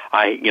home,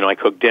 I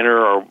cook dinner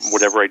or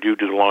whatever I do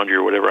the laundry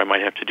or whatever I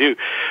might have to do.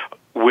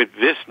 With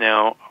this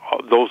now,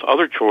 those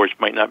other chores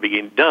might not be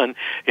getting done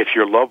if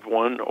your loved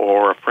one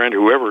or a friend,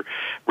 whoever,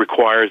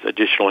 requires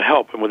additional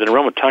help. And within the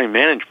realm of time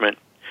management,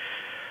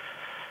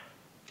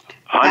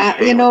 I'm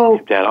failing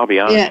at that. I'll be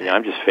honest with you.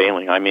 I'm just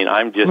failing. I mean,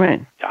 I'm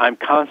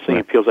constantly,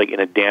 it feels like,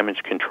 in a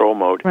damage control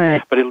mode.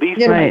 Right. But at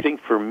least I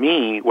think for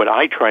me, what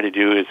I try to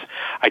do is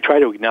I try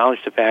to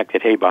acknowledge the fact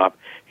that, hey, Bob,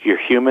 you're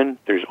human.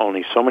 There's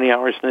only so many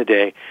hours in the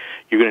day.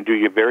 You're going to do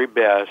your very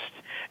best.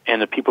 And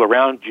the people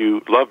around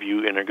you love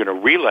you and are going to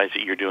realize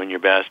that you're doing your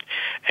best,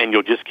 and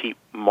you'll just keep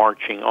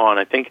marching on.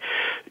 I think,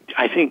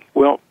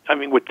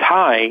 with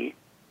Ty,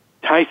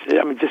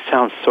 this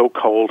sounds so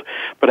cold,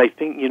 but I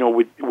think,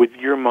 with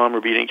your mom,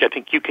 Rubina, I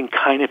think you can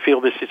kind of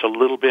feel this just a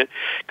little bit,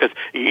 because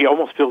it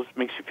almost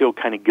makes you feel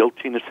kind of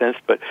guilty in a sense,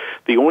 but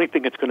the only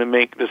thing that's going to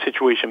make the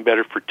situation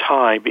better for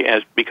Ty,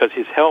 because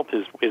his health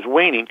is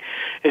waning,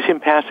 is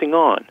him passing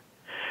on.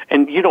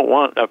 And you don't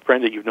want a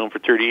friend that you've known for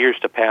 30 years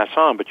to pass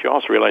on, but you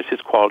also realize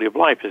his quality of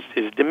life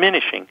is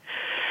diminishing.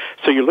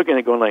 So you're looking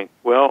at it going like,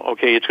 well,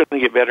 okay, it's going to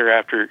get better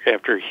after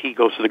he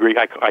goes to the great,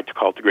 I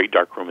call it the great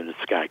dark room in the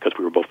sky, because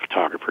we were both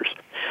photographers.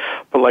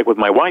 But like with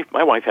my wife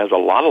has a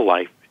lot of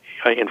life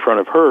in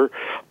front of her,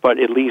 but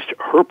at least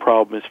her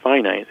problem is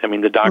finite. I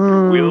mean, the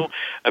doctor will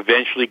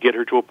eventually get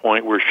her to a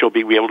point where she'll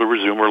be able to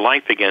resume her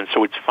life again,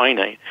 so it's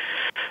finite.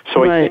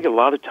 So I think a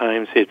lot of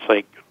times it's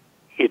like,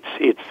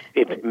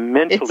 it's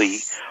mentally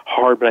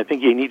hard, but I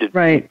think you need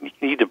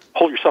to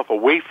pull yourself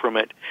away from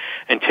it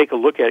and take a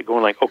look at it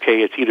going like,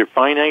 okay, it's either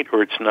finite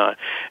or it's not.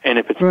 And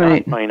if it's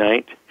not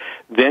finite,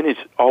 then it's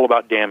all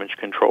about damage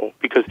control,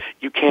 because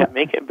you can't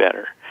make it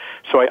better.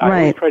 So I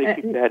always try to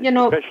keep that,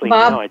 especially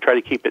Bob, now, I try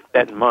to keep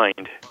that in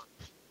mind.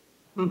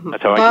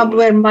 That's how Bob,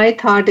 where my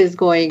thought is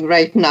going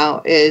right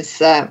now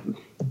is...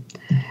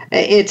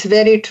 it's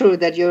very true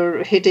that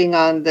you're hitting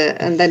on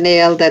the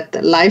nail that the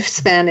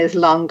lifespan is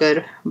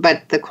longer,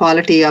 but the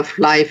quality of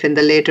life in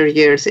the later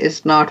years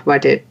is not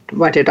what it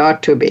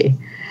ought to be.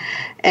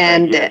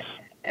 And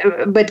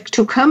But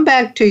to come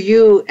back to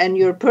you and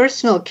your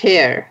personal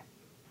care,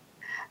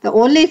 the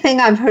only thing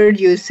I've heard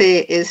you say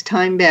is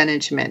time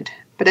management.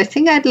 But I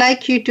think I'd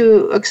like you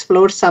to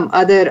explore some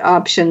other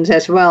options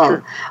as well.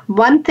 Sure.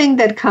 One thing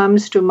that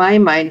comes to my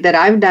mind that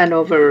I've done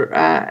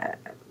over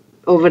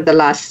the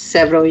last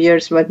several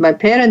years with my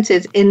parents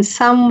is in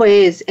some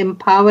ways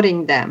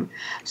empowering them.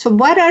 So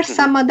what are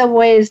some of the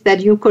ways that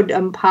you could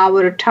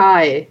empower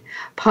Ty?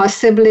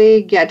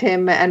 Possibly get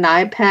him an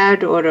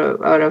iPad or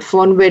a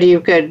phone where you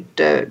could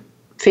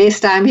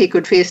FaceTime. He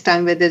could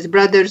FaceTime with his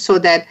brother so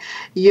that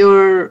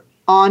your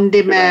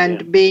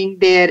on-demand being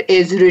there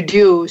is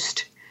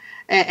reduced.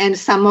 And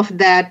some of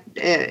that,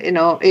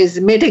 is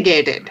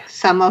mitigated.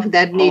 Some of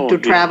that need to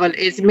travel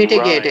is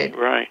mitigated.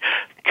 Right.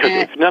 Because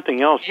if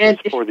nothing else,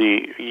 just for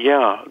the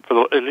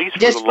at least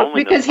just for the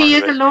loneliness. Because he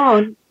is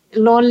alone,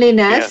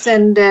 loneliness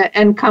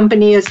and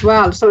company as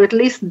well. So at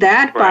least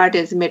that part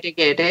is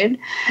mitigated.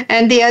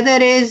 And the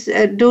other is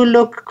do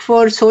look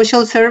for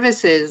social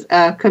services,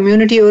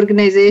 community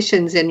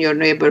organizations in your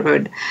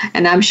neighborhood.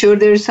 And I'm sure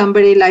there's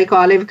somebody like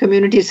Olive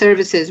Community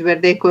Services where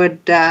they could,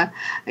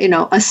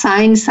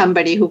 assign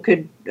somebody who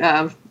could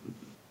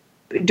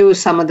do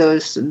some of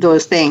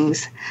those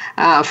things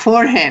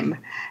for him.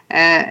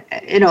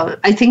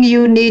 I think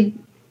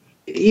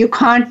you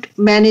can't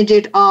manage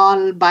it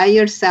all by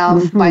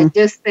yourself by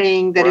just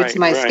saying that it's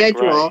my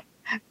schedule.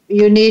 Right.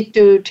 You need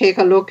to take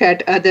a look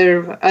at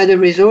other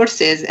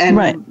resources. And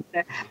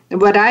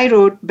what I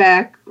wrote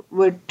back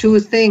were two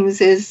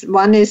things.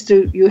 One is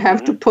you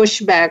have to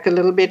push back a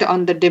little bit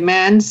on the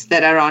demands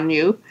that are on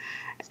you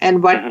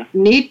and what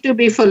need to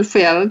be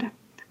fulfilled,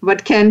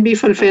 what can be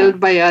fulfilled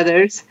by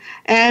others,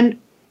 and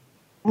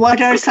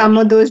what are some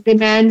of those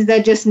demands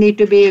that just need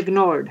to be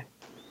ignored.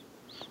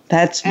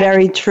 That's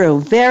very true.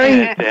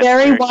 Very,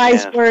 very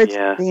wise words,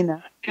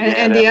 Rubina.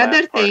 And the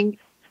other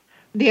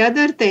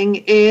thing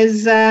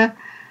is,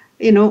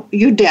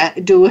 you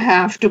do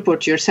have to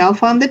put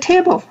yourself on the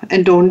table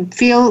and don't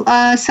feel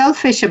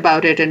selfish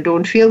about it and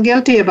don't feel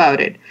guilty about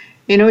it.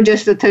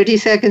 Just the 30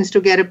 seconds to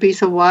get a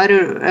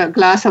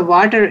glass of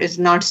water is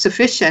not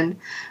sufficient.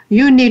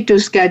 You need to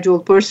schedule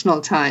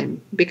personal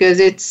time because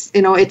it's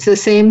the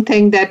same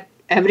thing that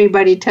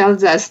everybody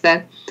tells us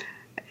that,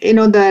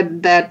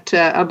 that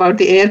about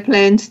the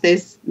airplanes, they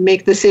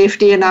make the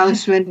safety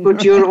announcement,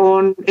 put your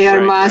own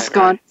air mask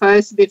on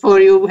first before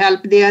you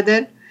help the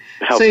other.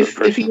 So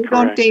if you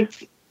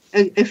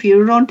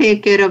don't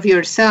take care of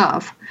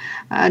yourself,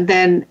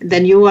 then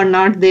you are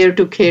not there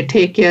to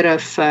take care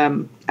of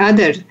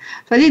others.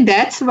 So I think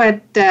that's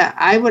what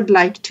I would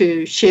like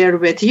to share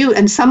with you.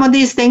 And some of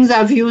these things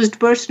I've used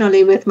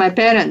personally with my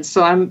parents.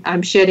 So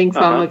I'm sharing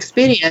from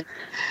experience.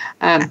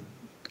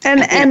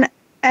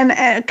 And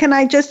can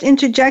I just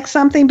interject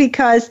something?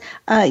 Because,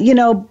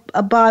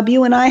 Bob,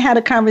 you and I had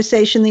a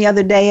conversation the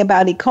other day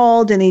about he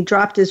called and he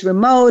dropped his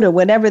remote or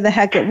whatever the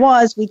heck it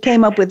was. We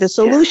came up with a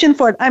solution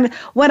for it. I'm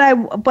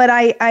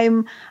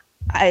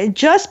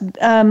just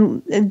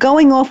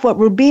going off what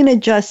Rubina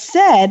just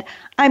said.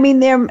 I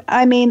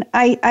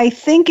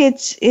think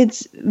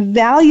it's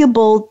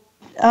valuable.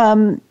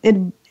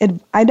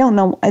 I don't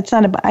know.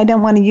 I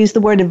don't want to use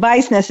the word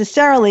advice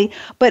necessarily,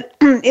 but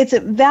it's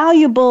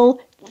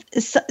valuable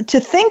to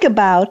think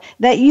about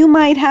that you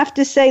might have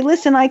to say,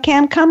 listen, I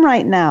can't come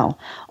right now,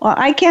 or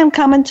I can't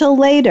come until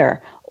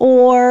later,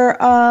 or,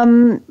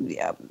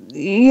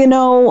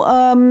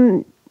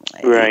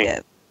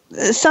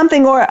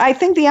 something. Or I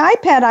think the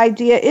iPad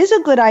idea is a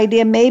good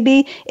idea.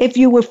 Maybe if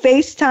you were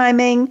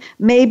FaceTiming,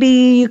 maybe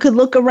you could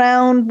look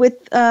around with,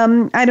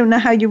 I don't know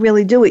how you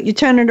really do it. You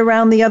turn it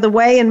around the other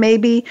way, and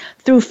maybe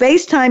through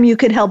FaceTime you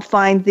could help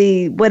find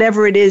the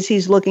whatever it is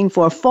he's looking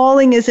for.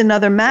 Falling is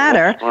another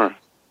matter.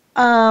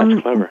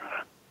 That's clever.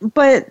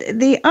 But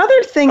the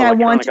other thing the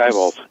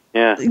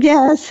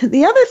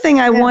other thing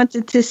I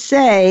wanted to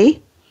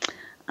say,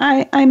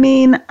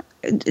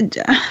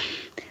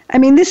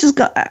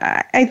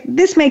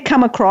 this may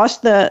come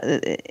across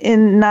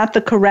in not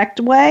the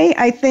correct way.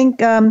 I think,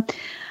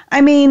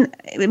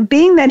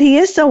 being that he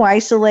is so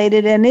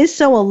isolated and is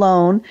so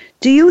alone,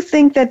 do you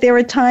think that there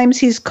are times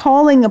he's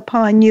calling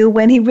upon you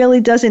when he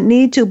really doesn't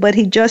need to, but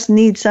he just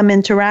needs some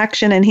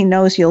interaction and he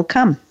knows you'll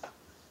come?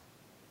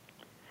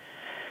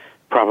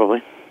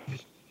 Probably.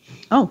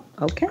 Oh,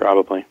 okay.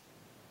 Probably.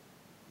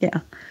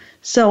 Yeah.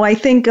 So I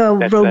think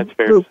that's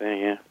fair to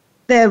say, yeah.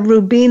 That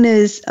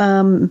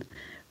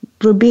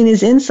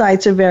Rubina's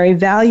insights are very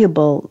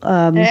valuable.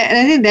 And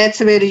I think that's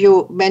where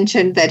you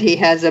mentioned that he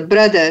has a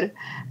brother,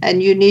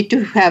 and you need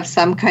to have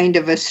some kind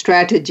of a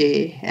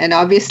strategy. And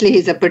obviously,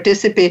 he's a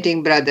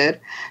participating brother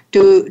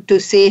to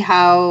see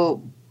how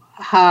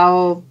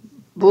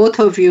both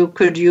of you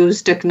could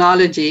use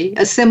technology,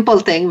 a simple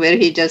thing where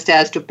he just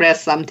has to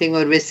press something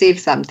or receive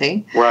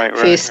something,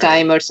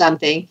 FaceTime or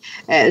something,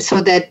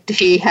 so that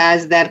he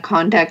has that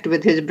contact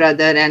with his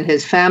brother and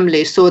his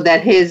family, so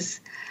that he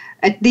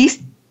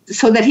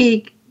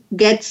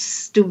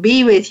gets to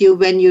be with you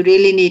when you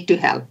really need to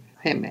help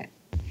him.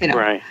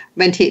 Right.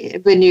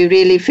 when you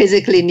really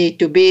physically need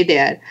to be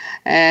there,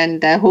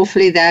 and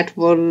hopefully that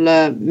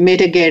will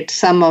mitigate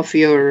some of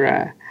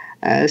your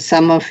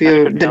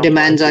the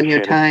demands on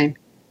your time.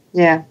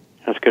 Yeah.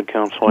 That's good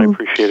counsel. I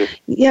appreciate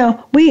it.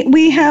 Yeah,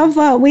 we have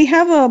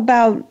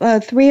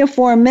about 3 or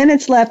 4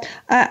 minutes left.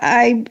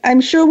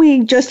 I'm sure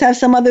we just have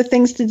some other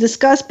things to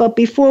discuss, but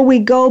before we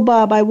go,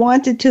 Bob, I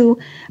wanted to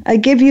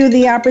give you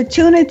the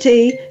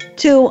opportunity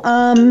to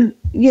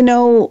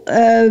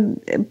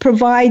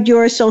provide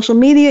your social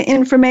media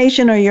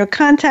information or your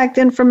contact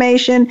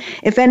information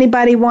if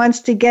anybody wants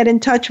to get in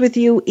touch with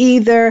you,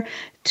 either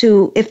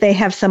if they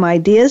have some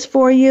ideas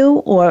for you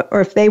or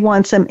if they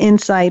want some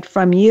insight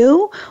from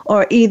you,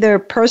 or either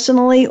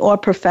personally or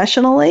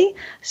professionally.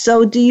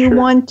 So do you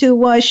want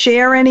to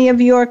share any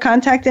of your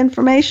contact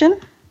information?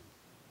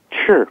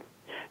 Sure.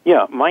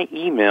 Yeah, my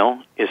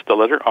email is the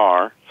letter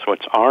R, so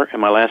it's R,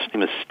 and my last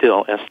name is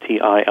Still,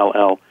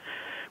 Still,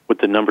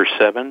 with the number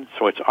 7,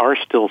 so it's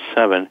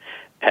rstill7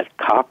 at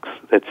Cox,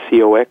 that's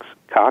COX,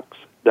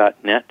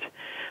 Cox.net.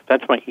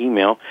 That's my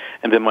email.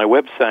 And then my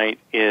website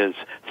is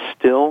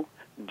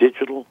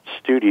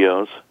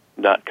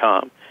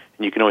stilldigitalstudios.com.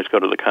 And you can always go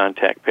to the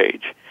contact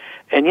page.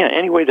 And yeah,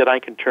 any way that I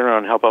can turn around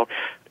and help out,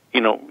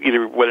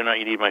 either whether or not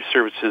you need my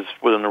services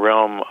within the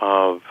realm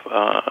of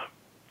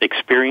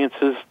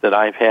experiences that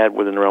I've had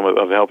within the realm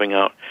of helping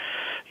out,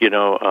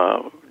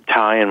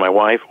 Ty and my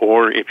wife,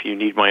 or if you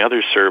need my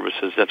other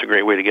services, that's a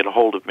great way to get a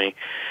hold of me.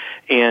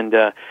 And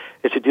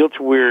it's a deal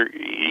to where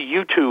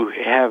you two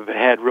have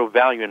had real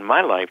value in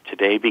my life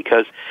today,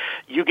 because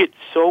you get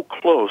so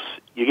close,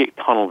 you get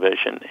tunnel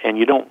vision, and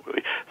you don't,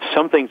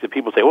 some things that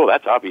people say, oh,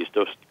 that's obvious,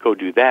 just go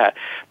do that,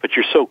 but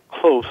you're so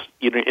close,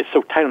 it's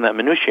so tight on that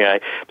minutiae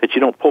that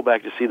you don't pull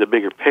back to see the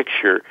bigger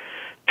picture,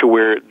 to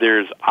where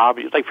there's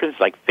obvious, like for instance,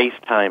 like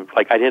FaceTime,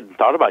 like I hadn't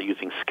thought about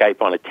using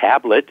Skype on a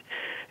tablet.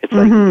 It's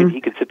like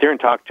he could sit there and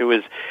talk to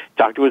his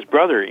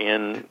brother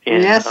in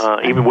yes.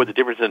 Even with the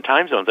difference in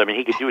time zones. I mean,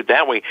 he could do it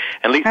that way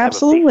and at least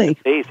Absolutely. have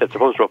a face as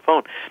opposed to a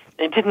phone.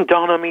 It didn't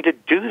dawn on me to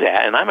do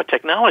that, and I'm a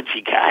technology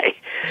guy.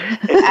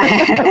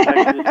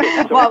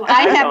 Well,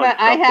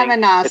 I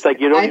haven't asked. It's like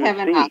you don't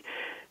even see.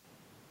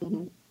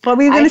 What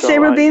were you going to say,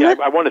 Rubina?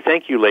 I want to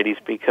thank you, ladies,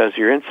 because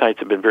your insights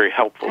have been very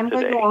helpful today.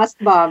 I'm going to ask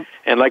Bob.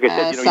 And like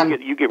I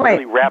said, you get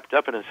really wrapped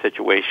up in a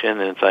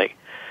situation, and it's like,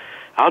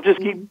 I'll just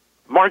keep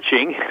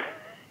marching.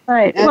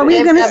 Right. What were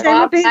you going to say,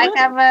 Rubina? I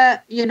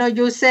have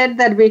you said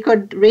that we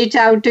could reach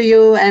out to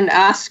you and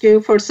ask you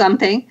for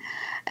something.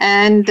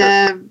 And,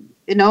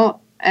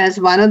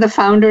 as one of the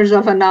founders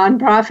of a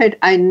nonprofit,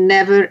 I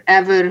never,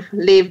 ever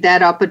leave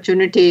that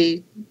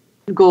opportunity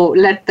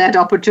let that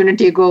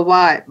opportunity go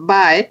by.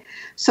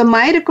 So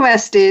my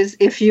request is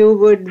if you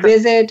would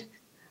visit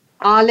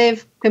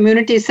Olive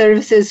Community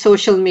Services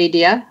social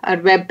media, our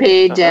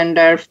webpage and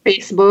our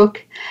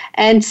Facebook,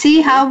 and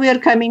see how we are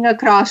coming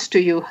across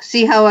to you.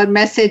 See how our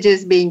message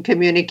is being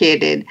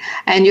communicated,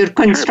 and your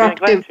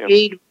constructive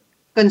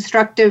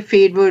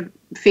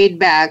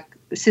feedback,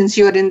 since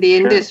you're in the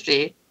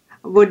industry,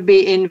 would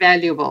be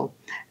invaluable.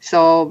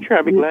 So sure,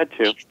 I'd be glad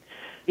to.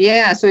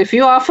 Yeah, so if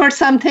you offer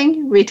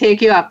something, we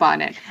take you up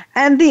on it.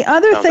 And the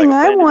other thing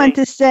I want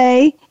to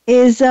say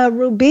is,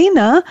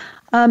 Rubina,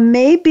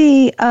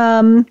 maybe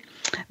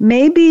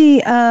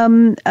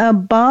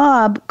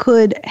Bob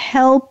could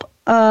help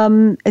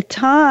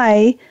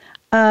Ty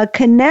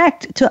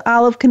connect to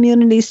Olive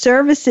Community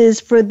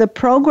Services for the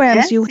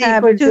programs you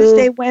have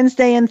Tuesday,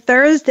 Wednesday, and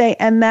Thursday,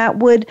 and that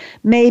would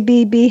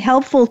maybe be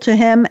helpful to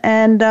him.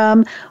 And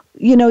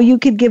you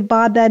could give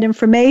Bob that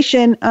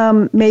information.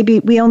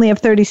 Maybe we only have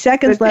 30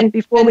 seconds left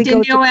before we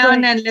go to continue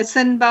on and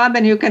listen, Bob,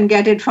 and you can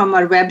get it from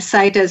our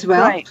website as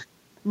well.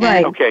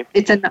 Right. Okay.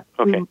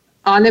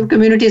 Olive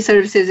Community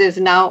Services is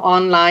now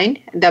online,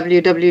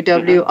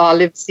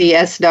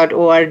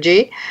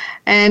 www.olivecs.org.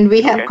 And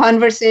we have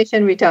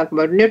conversation. We talk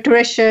about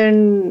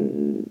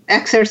nutrition,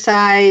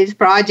 exercise,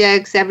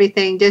 projects,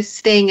 everything, just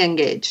staying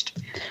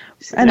engaged.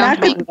 And that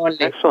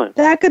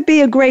could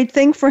be a great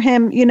thing for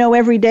him,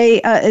 every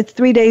day. It's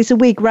 3 days a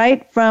week,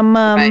 right? For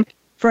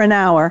an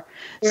hour.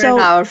 An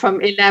hour from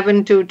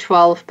 11 to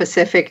 12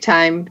 Pacific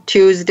time,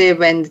 Tuesday,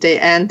 Wednesday,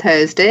 and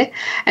Thursday.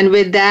 And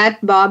with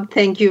that, Bob,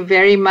 thank you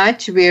very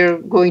much. We're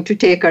going to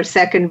take our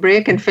second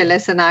break, and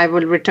Phyllis and I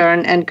will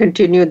return and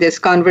continue this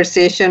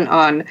conversation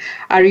on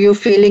Are You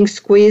Feeling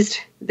Squeezed?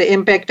 The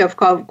Impact of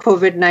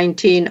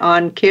COVID-19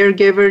 on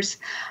Caregivers,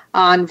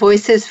 on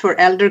Voices for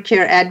Elder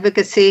Care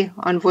Advocacy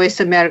on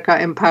Voice America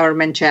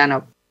Empowerment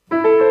Channel.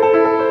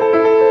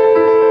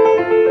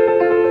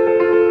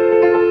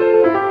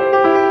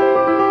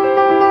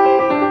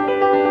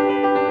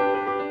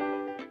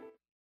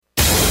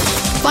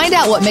 Find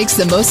out what makes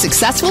the most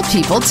successful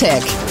people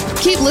tick.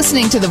 Keep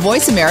listening to the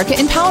Voice America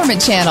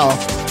Empowerment Channel.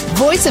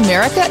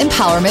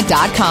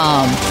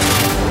 VoiceAmericaEmpowerment.com.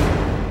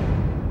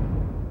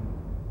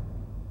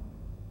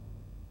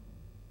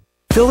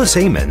 Phyllis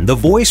Amon, the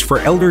voice for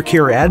elder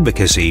care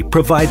advocacy,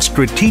 provides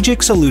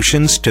strategic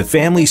solutions to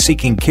families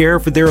seeking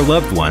care for their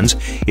loved ones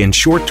in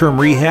short-term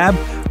rehab,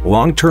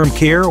 long-term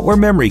care, or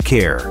memory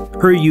care.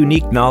 Her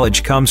unique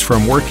knowledge comes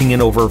from working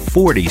in over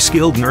 40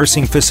 skilled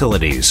nursing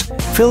facilities.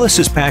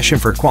 Phyllis's passion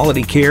for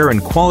quality care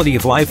and quality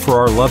of life for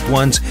our loved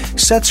ones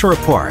sets her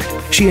apart.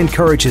 She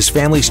encourages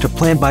families to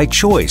plan by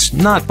choice,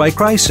 not by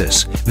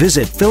crisis.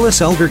 Visit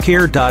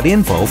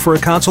phylliseldercare.info for a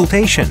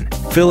consultation.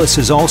 Phyllis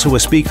is also a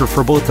speaker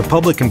for both the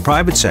public and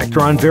private sector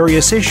on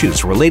various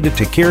issues related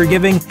to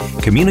caregiving,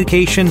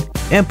 communication,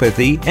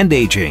 empathy, and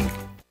aging.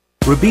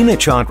 Rubina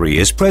Chaudhry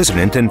is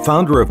president and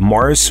founder of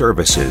Mars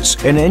Services,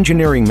 an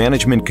engineering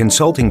management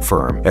consulting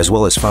firm, as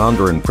well as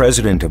founder and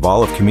president of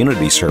Olive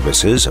Community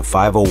Services, a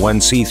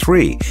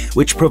 501c3,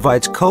 which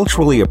provides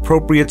culturally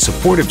appropriate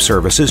supportive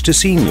services to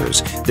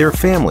seniors, their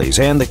families,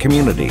 and the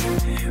community.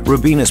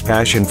 Rubina's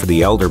passion for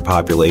the elder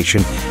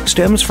population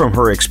stems from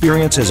her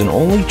experience as an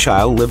only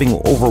child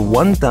living over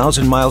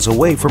 1,000 miles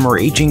away from her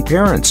aging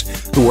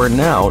parents, who are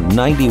now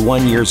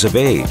 91 years of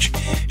age.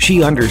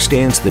 She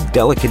understands the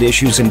delicate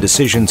issues and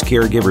decisions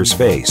caregivers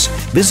face.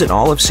 Visit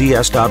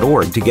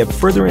olivecs.org to get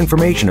further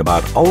information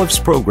about Olive's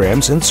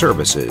programs and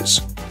services.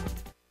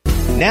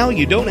 Now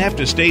you don't have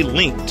to stay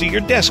linked to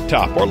your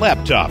desktop or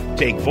laptop.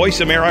 Take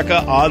Voice America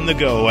on the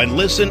go and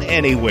listen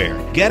anywhere.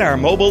 Get our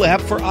mobile app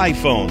for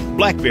iPhone,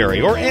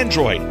 BlackBerry, or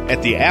Android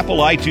at the Apple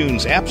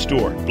iTunes App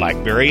Store,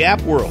 BlackBerry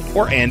App World,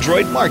 or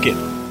Android Market.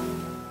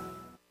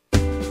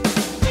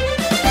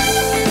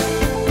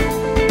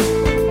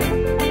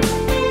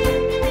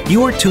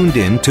 You are tuned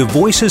in to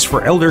Voices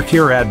for Elder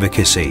Care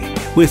Advocacy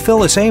with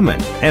Phyllis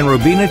Amon and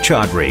Rubina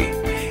Chaudhry.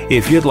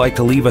 If you'd like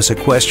to leave us a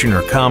question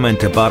or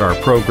comment about our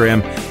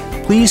program,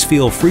 please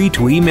feel free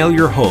to email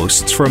your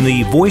hosts from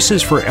the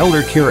Voices for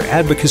Elder Care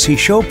Advocacy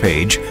show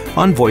page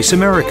on Voice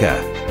America.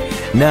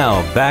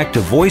 Now, back to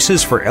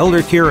Voices for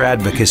Elder Care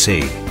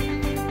Advocacy.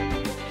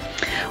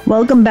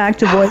 Welcome back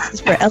to Voices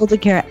for Elder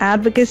Care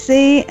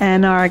Advocacy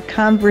and our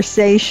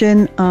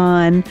conversation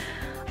on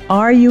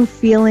Are You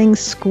Feeling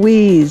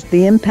Squeezed?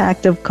 The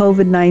impact of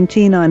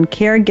COVID-19 on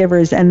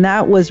caregivers. And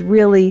that was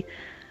really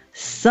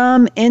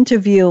some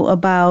interview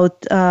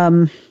about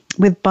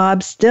with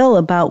Bob Still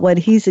about what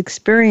he's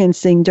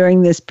experiencing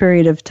during this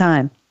period of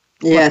time.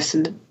 Yes,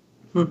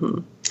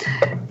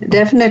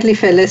 definitely,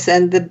 Phyllis.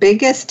 And the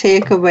biggest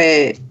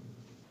takeaway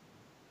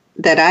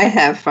that I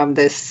have from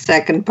this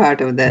second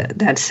part of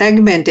that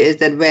segment is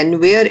that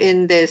when we're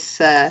in this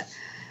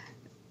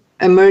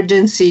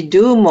emergency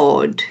do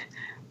mode,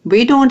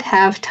 we don't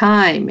have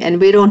time,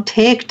 and we don't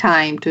take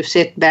time to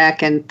sit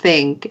back and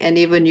think and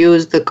even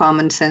use the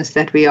common sense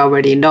that we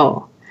already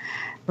know.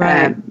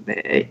 Right.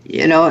 And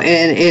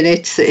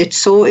it's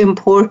so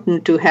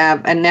important to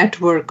have a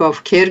network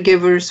of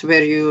caregivers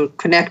where you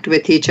connect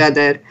with each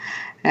other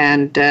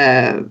and,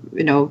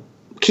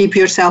 keep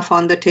yourself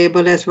on the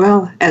table as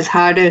well, as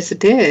hard as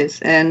it is.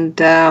 And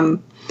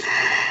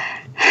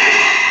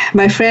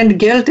my friend,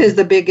 guilt is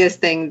the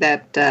biggest thing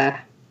that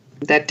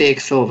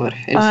takes over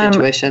in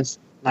situations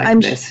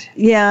like this.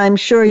 Yeah, I'm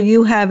sure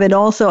you have it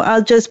also.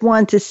 I'll just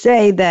want to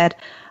say that,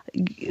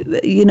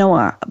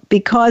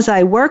 because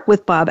I work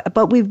with Bob,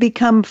 but we've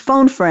become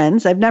phone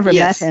friends. I've never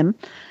met him.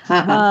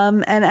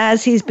 And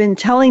as he's been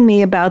telling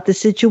me about the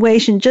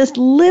situation, just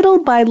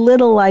little by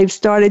little, I've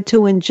started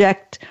to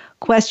inject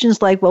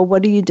questions like, well,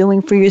 what are you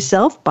doing for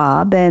yourself,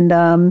 Bob?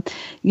 And,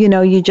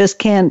 you just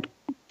can't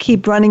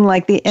keep running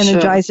like the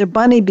Energizer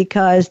Bunny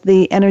because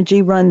the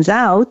energy runs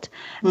out.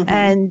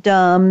 And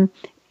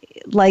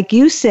like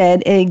you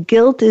said,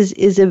 guilt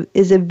is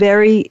a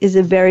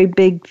very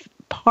big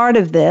part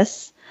of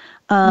this.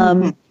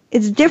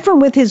 It's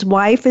different with his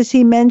wife, as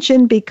he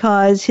mentioned,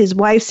 because his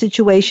wife's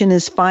situation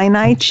is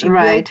finite.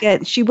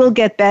 She will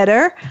get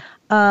better,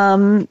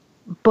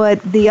 but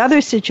the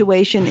other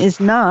situation is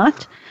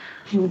not.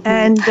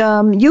 And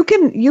you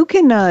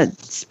can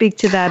speak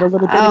to that a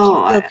little bit if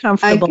you feel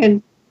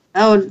comfortable.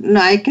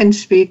 I can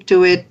speak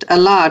to it a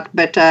lot,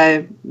 but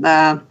I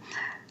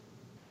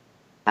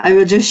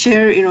will just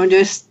share,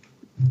 just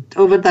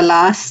over the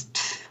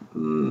last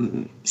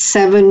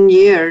 7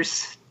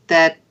 years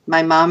that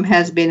my mom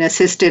has been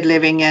assisted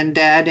living and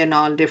dad in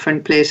all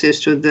different places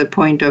to the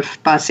point of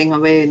passing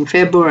away in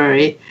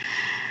February.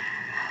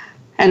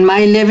 And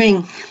my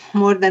living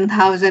more than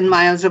 1,000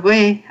 miles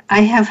away,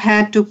 I have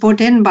had to put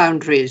in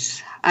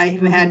boundaries. I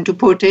have had to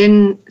put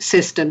in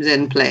systems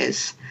in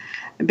place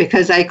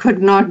because I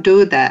could not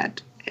do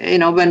that.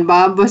 When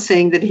Bob was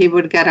saying that he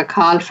would get a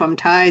call from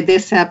Ty,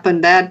 this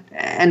happened, that,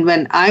 and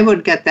when I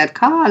would get that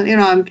call,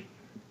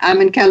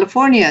 I'm in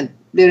California,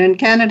 they're in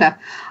Canada.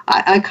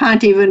 I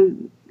can't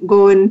even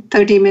go in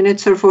 30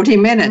 minutes or 40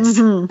 minutes.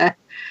 So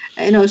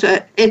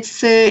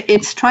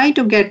it's trying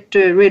to get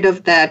rid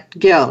of that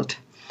guilt,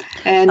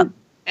 and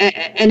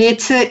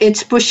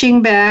it's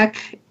pushing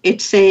back.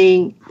 It's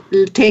saying,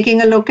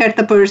 taking a look at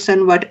the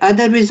person, what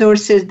other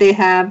resources they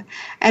have,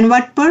 and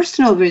what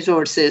personal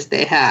resources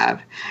they have.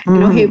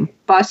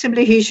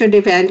 He should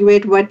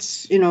evaluate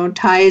what's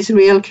Ty's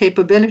real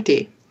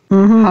capability.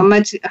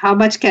 How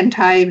much can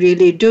Ty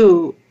really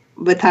do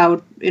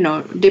without,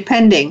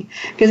 depending?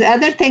 Because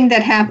other thing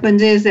that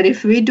happens is that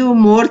if we do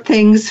more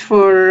things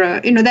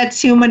for,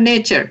 that's human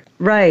nature.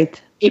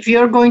 Right. If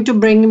you're going to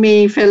bring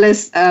me,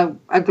 Phyllis, a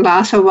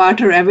glass of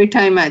water every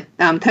time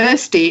I'm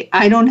thirsty,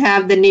 I don't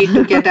have the need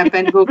to get up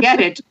and go get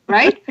it,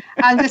 right?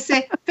 I'll just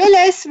say,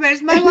 Phyllis,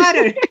 where's my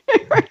water?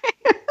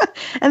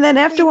 And then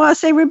after a while, I'll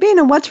say,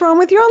 Rubina, what's wrong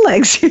with your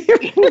legs?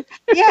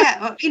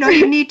 Yeah,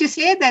 you need to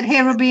say that,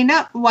 hey,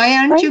 Rubina, why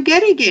aren't you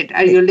getting it?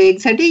 Are your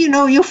legs heavy?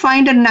 You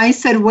find a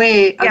nicer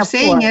way of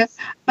saying it,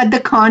 but the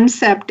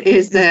concept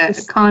is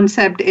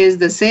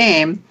the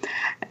same,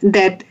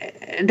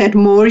 that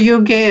more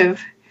you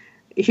give,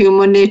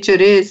 human nature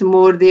is,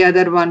 more the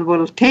other one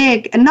will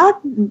take, and not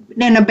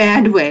in a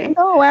bad way.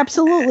 No,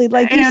 absolutely.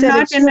 Like you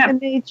said, it's human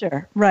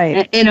nature.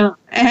 Right. In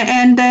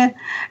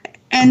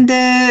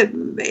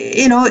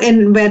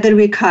whether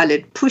we call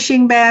it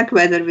pushing back,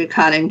 whether we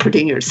call it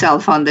putting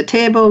yourself on the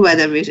table,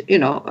 whether we,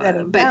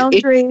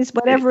 boundaries,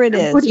 whatever it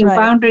is. Putting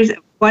boundaries,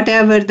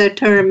 whatever the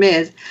term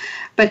is.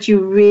 But you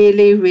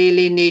really,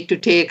 really need to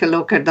take a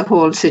look at the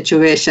whole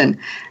situation.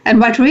 And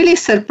what really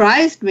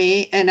surprised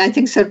me, and I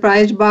think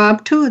surprised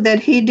Bob too,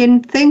 that he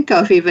didn't think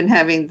of even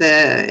having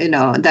the,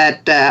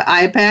 that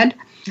iPad.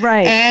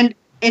 Right. And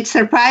it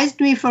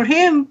surprised me for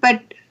him,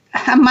 but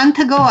a month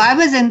ago, I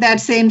was in that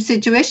same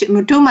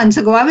situation. 2 months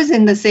ago, I was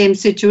in the same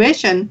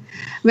situation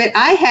where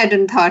I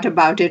hadn't thought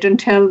about it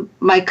until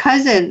my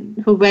cousin,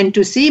 who went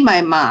to see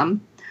my mom,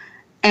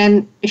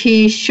 and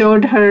he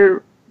showed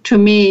her to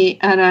me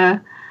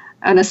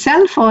on a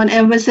cell phone.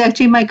 And it was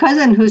actually my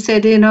cousin who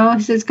said, he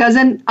says,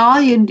 cousin, all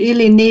you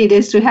really need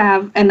is to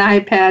have an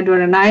iPad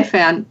or an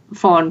iPhone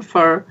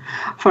for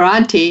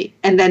auntie,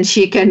 and then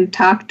she can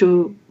talk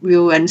to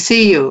you and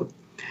see you.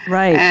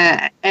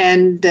 Right.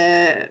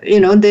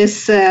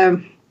 This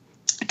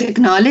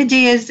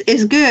technology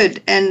is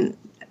good. And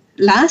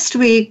last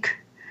week,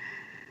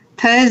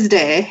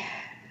 Thursday,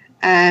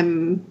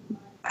 I've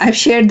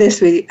shared this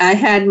with you. I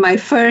had my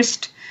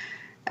first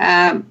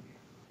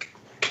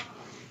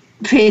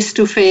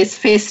face-to-face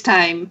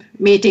FaceTime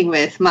meeting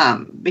with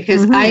Mom,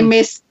 because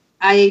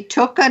I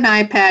took an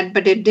iPad,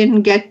 but it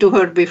didn't get to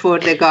her before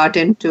they got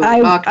into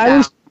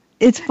lockdown.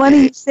 It's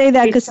funny you say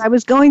that, because I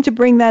was going to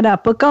bring that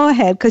up, but go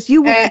ahead, because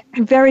you were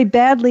thinking very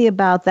badly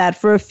about that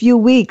for a few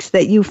weeks,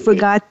 that you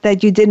forgot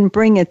that you didn't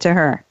bring it to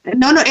her.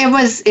 No,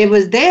 it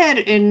was there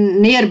in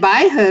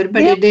nearby her,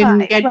 but it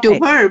didn't get to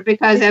her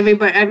because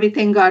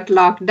everything got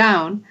locked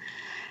down,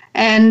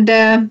 and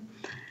I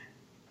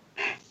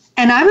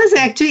was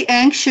actually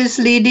anxious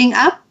leading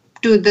up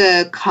to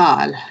the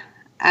call.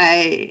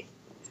 I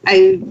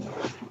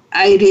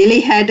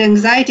really had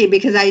anxiety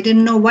because I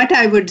didn't know what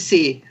I would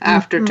see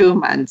after 2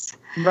 months.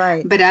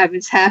 Right. But I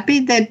was happy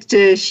that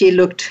she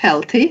looked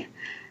healthy.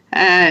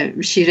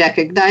 She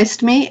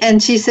recognized me,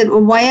 and she said,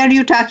 well, why are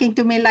you talking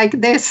to me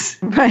like this?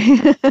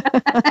 Right.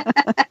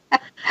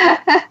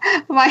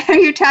 Why are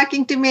you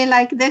talking to me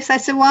like this? I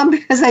said, well,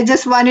 because I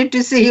just wanted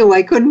to see you.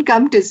 I couldn't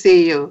come to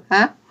see you.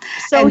 Huh?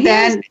 So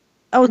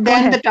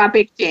then the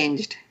topic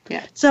changed.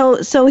 Yeah.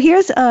 So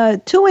here's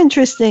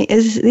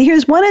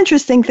here's one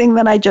interesting thing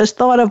that I just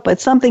thought of,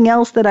 but something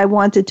else that I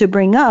wanted to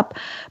bring up,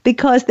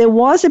 because there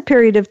was a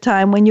period of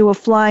time when you were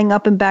flying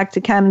up and back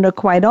to Canada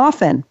quite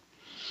often.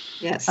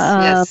 Yes.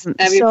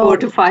 Every 4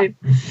 to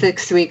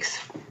 6 weeks.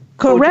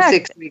 Correct. 4 to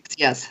 6 weeks,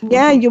 yes.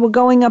 Yeah, you were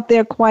going up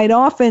there quite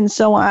often.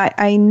 So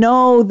I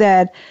know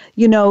that,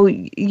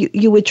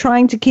 you were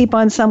trying to keep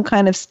on some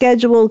kind of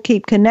schedule,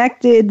 keep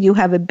connected. You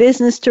have a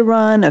business to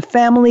run, a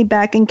family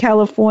back in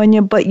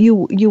California, but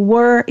you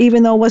were,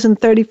 even though it wasn't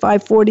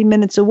 35, 40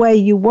 minutes away,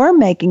 you were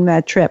making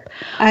that trip.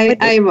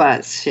 I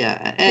was,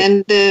 yeah.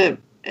 And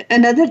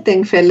another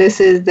thing, Phyllis,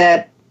 is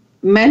that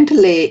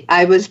mentally,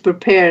 I was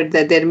prepared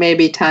that there may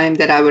be time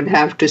that I would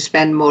have to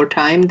spend more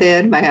time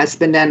there. My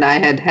husband and I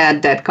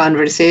had that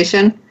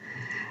conversation.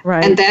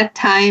 Right. And that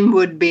time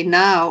would be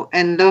now.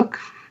 And look,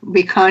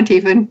 we can't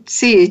even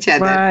see each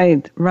other.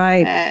 Right.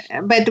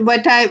 But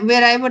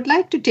where I would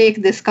like to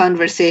take this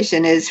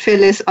conversation is,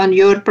 Phyllis, on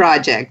your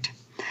project.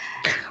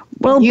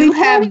 Well, you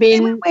have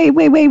been...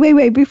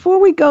 Wait. Before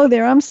we go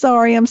there, I'm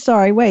sorry.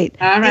 Wait.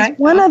 All right. There's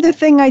one other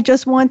thing I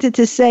just wanted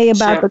to say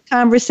about the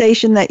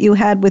conversation that you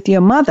had with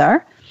your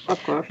mother.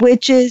 Of course.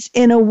 Which is,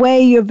 in a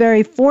way, you're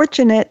very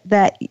fortunate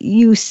that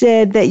you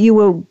said that you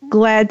were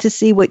glad to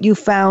see what you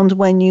found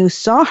when you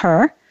saw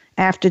her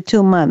after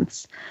 2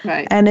 months.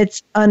 Right. And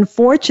it's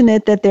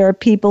unfortunate that there are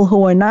people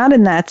who are not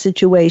in that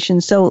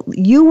situation. So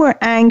you were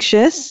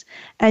anxious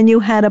and you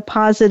had a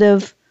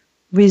positive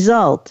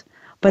result.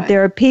 But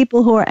there are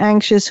people who are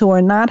anxious who are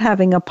not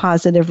having a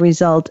positive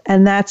result,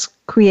 and that's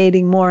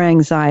creating more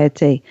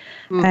anxiety.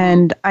 Mm-hmm.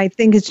 And I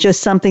think it's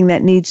just something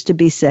that needs to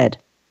be said.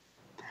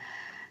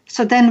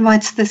 So then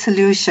what's the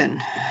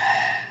solution?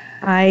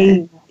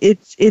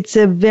 It's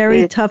a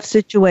very tough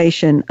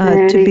situation,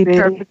 to be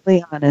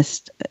perfectly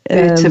honest.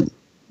 It's a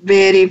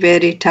very,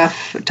 very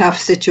tough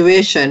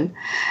situation.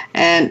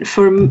 And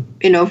for,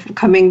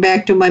 coming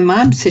back to my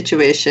mom's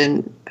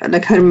situation,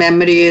 like her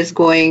memory is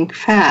going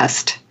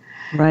fast.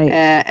 Right.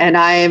 And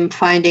I am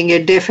finding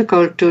it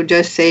difficult to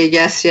just say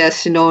yes,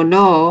 yes, no,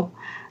 no.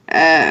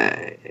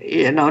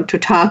 To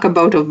talk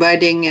about a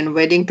wedding and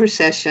wedding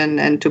procession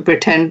and to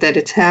pretend that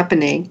it's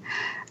happening.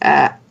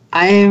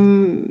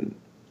 I'm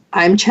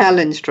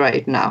challenged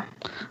right now.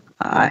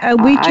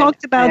 We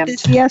talked about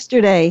this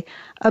yesterday.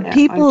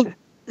 People,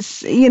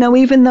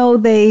 even though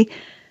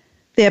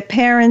their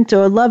parent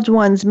or loved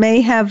ones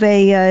may have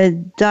a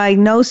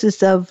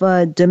diagnosis of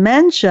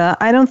dementia,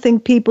 I don't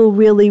think people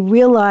really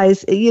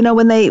realize,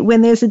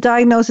 when there's a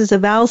diagnosis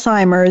of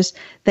Alzheimer's,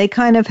 they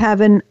kind of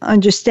have an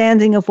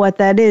understanding of what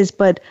that is.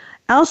 But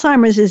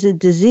Alzheimer's is a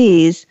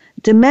disease.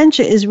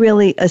 Dementia is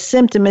really a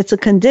symptom. It's a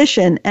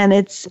condition, and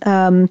it's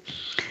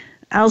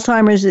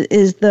Alzheimer's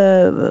is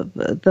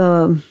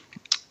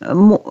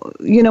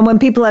when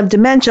people have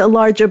dementia, a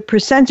larger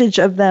percentage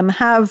of them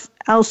have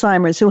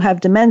Alzheimer's who have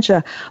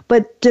dementia.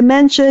 But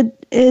dementia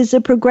is a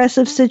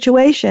progressive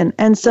situation.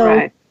 And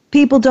so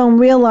people don't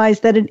realize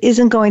that it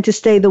isn't going to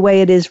stay the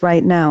way it is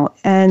right now.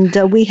 And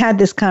we had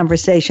this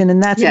conversation,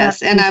 and that's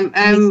and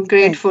I'm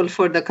grateful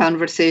for the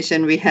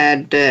conversation we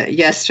had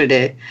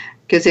yesterday,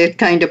 because it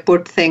kind of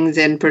put things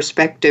in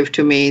perspective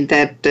to me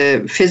that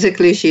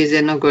physically she's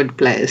in a good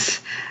place.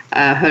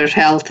 Her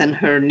health and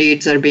her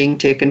needs are being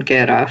taken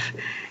care of.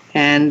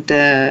 And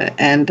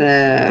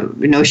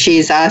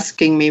she's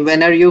asking me,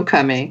 when are you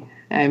coming?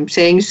 I'm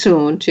saying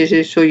soon. She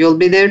said, so you'll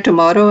be there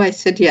tomorrow? I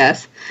said,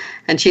 yes.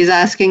 And she's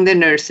asking the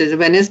nurses,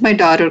 when is my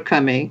daughter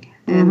coming?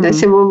 And I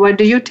said, well, what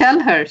do you tell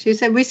her? She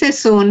said, we say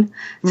soon.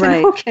 I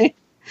said, okay.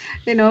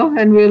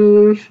 And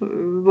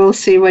we'll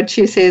see what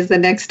she says the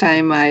next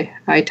time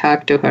I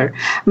talk to her.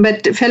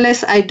 But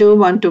Phyllis, I do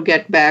want to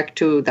get back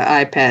to the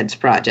iPads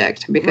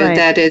project, because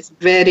that is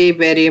very,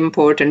 very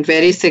important,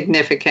 very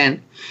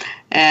significant.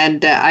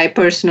 And I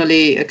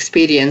personally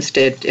experienced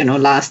it,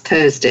 last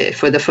Thursday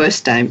for the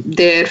first time.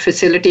 Their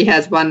facility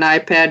has one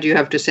iPad. You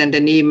have to send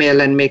an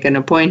email and make an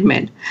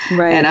appointment.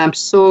 Right. And I'm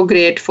so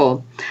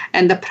grateful.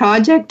 And the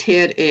project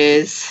here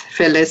is,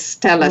 Phyllis,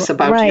 tell us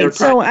about your project.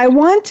 So I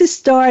want to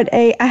start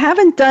I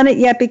haven't done it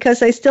yet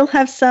because I still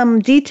have some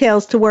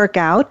details to work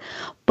out,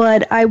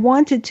 but I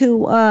wanted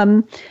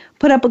to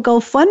put up a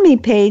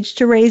GoFundMe page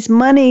to raise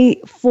money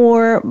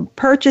for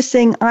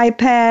purchasing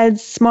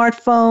iPads,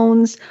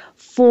 smartphones,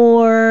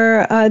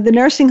 for the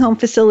nursing home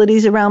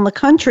facilities around the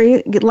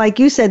country. Like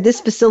you said,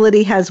 this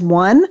facility has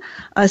one.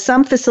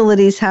 Some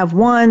facilities have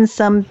one.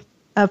 Some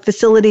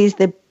facilities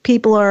that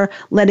people are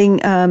letting,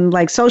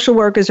 like social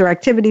workers or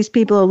activities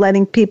people are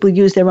letting people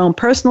use their own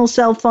personal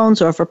cell phones,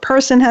 or if a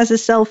person has a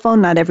cell phone,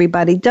 not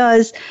everybody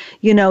does.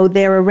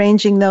 They're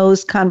arranging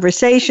those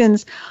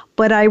conversations.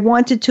 But I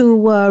wanted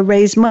to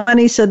raise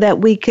money so that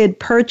we could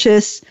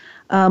purchase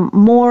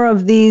more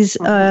of these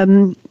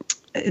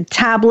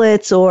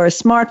tablets or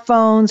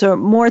smartphones or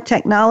more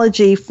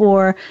technology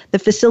for the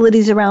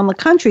facilities around the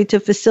country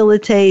to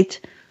facilitate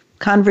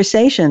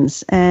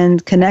conversations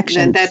and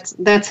connections.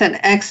 That's an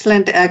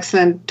excellent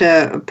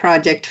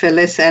project,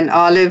 Phyllis, and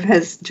Olive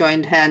has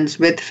joined hands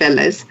with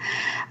Phyllis.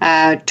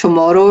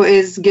 Tomorrow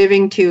is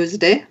Giving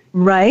Tuesday.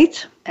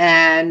 Right.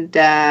 And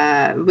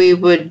we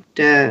would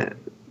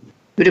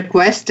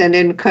request and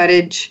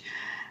encourage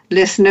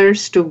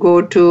listeners to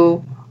go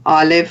to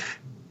Olive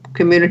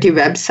community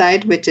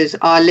website, which is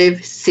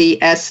olivecs.org,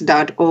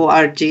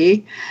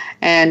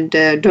 and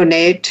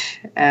donate,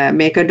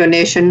 make a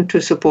donation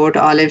to support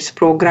Olive's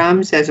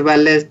programs, as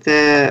well as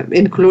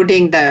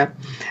including the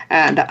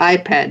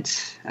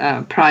iPads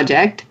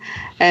project,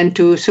 and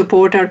to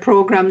support our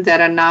programs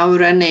that are now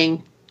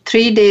running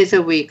 3 days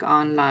a week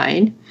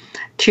online,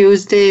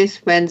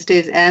 Tuesdays,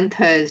 Wednesdays, and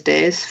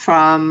Thursdays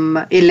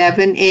from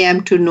 11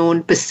 a.m. to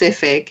noon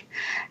Pacific.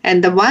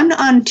 And the one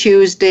on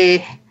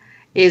Tuesday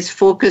is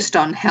focused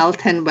on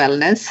health and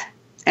wellness,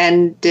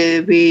 and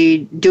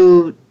we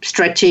do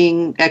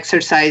stretching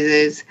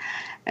exercises,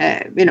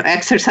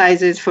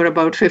 exercises for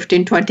about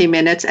 15-20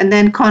 minutes, and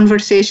then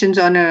conversations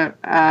on a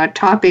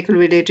topic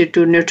related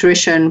to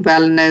nutrition,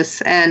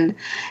 wellness, and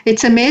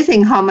it's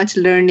amazing how much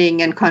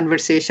learning and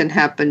conversation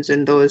happens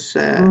in those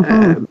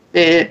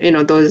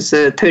those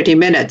 30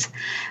 minutes.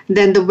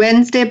 Then the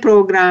Wednesday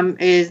program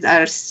is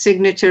our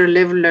signature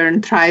Live,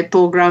 Learn, Thrive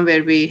program,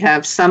 where we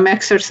have some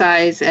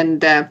exercise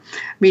and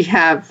we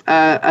have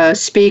a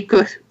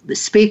speaker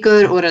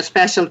or a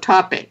special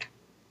topic.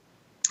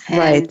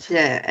 Right.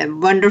 And a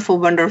wonderful,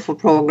 wonderful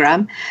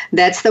program.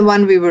 That's the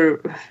one we were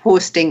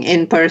hosting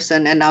in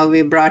person, and now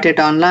we brought it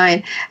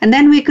online. And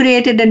then we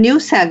created a new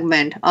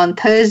segment on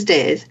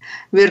Thursdays.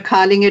 We're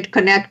calling it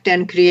Connect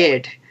and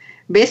Create.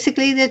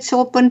 Basically, it's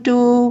open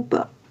to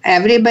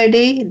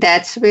everybody.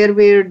 That's where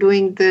we're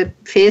doing the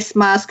face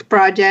mask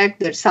project.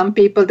 There's some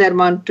people that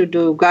want to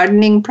do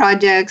gardening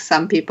projects.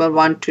 Some people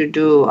want to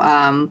do,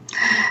 a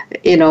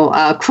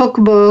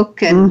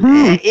cookbook. And,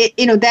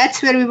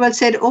 that's where we will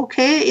say,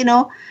 okay,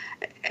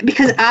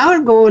 because our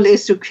goal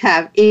is to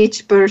have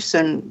each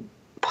person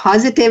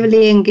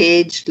positively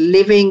engaged,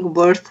 living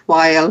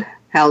worthwhile,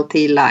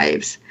 healthy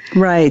lives.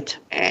 Right.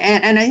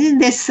 And I think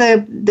this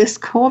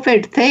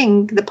COVID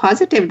thing, the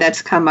positive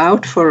that's come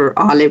out for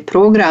Olive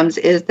programs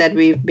is that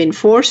we've been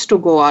forced to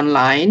go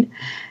online,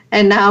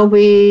 and now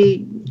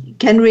we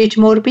can reach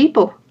more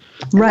people.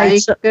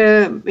 Right.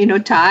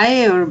 Like,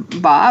 Ty or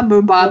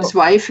Bob's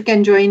wife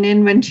can join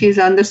in when she's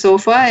on the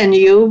sofa, and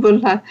you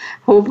will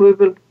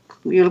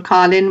you'll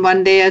call in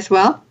one day as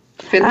well.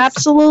 Phyllis?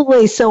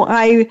 Absolutely. So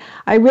I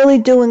really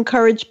do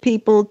encourage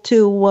people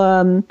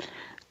to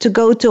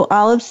go to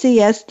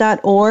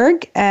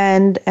olivecs.org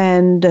and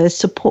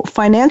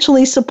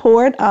financially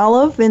support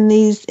Olive in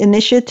these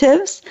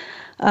initiatives.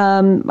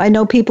 I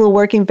know people are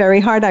working very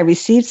hard. I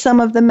received some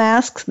of the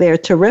masks. They're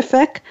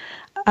terrific.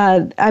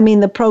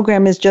 The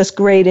program is just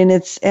great,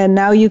 and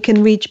now you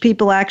can reach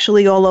people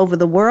actually all over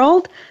the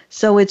world.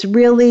 So it's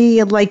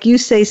really, like you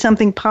say,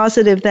 something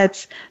positive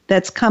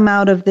that's come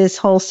out of this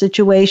whole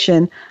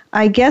situation.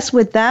 I guess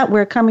with that,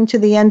 we're coming to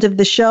the end of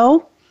the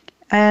show,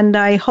 and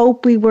I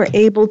hope we were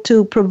able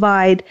to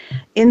provide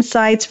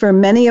insights for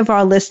many of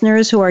our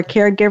listeners who are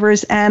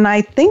caregivers, and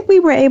I think we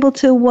were able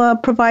to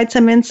provide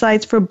some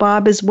insights for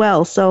Bob as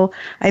well. So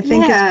I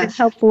think it's been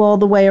helpful all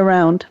the way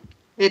around.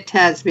 It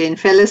has been.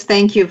 Phyllis,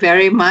 thank you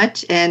very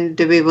much. And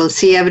we will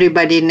see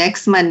everybody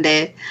next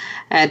Monday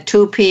at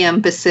 2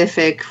 p.m.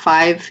 Pacific,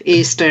 5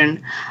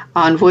 Eastern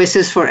on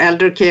Voices for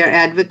Elder Care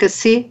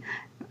Advocacy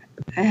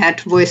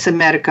at Voice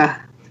America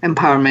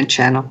Empowerment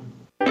Channel.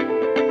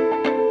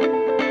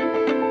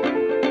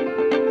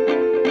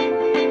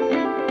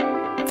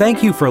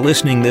 Thank you for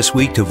listening this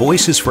week to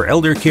Voices for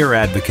Elder Care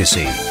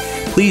Advocacy.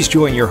 Please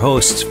join your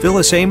hosts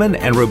Phyllis Amon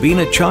and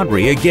Rubina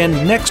Chaudhry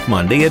again next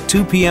Monday at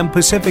 2 p.m.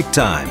 Pacific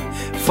Time,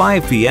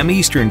 5 p.m.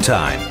 Eastern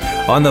Time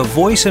on the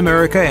Voice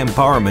America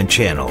Empowerment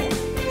Channel.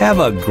 Have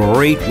a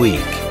great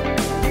week.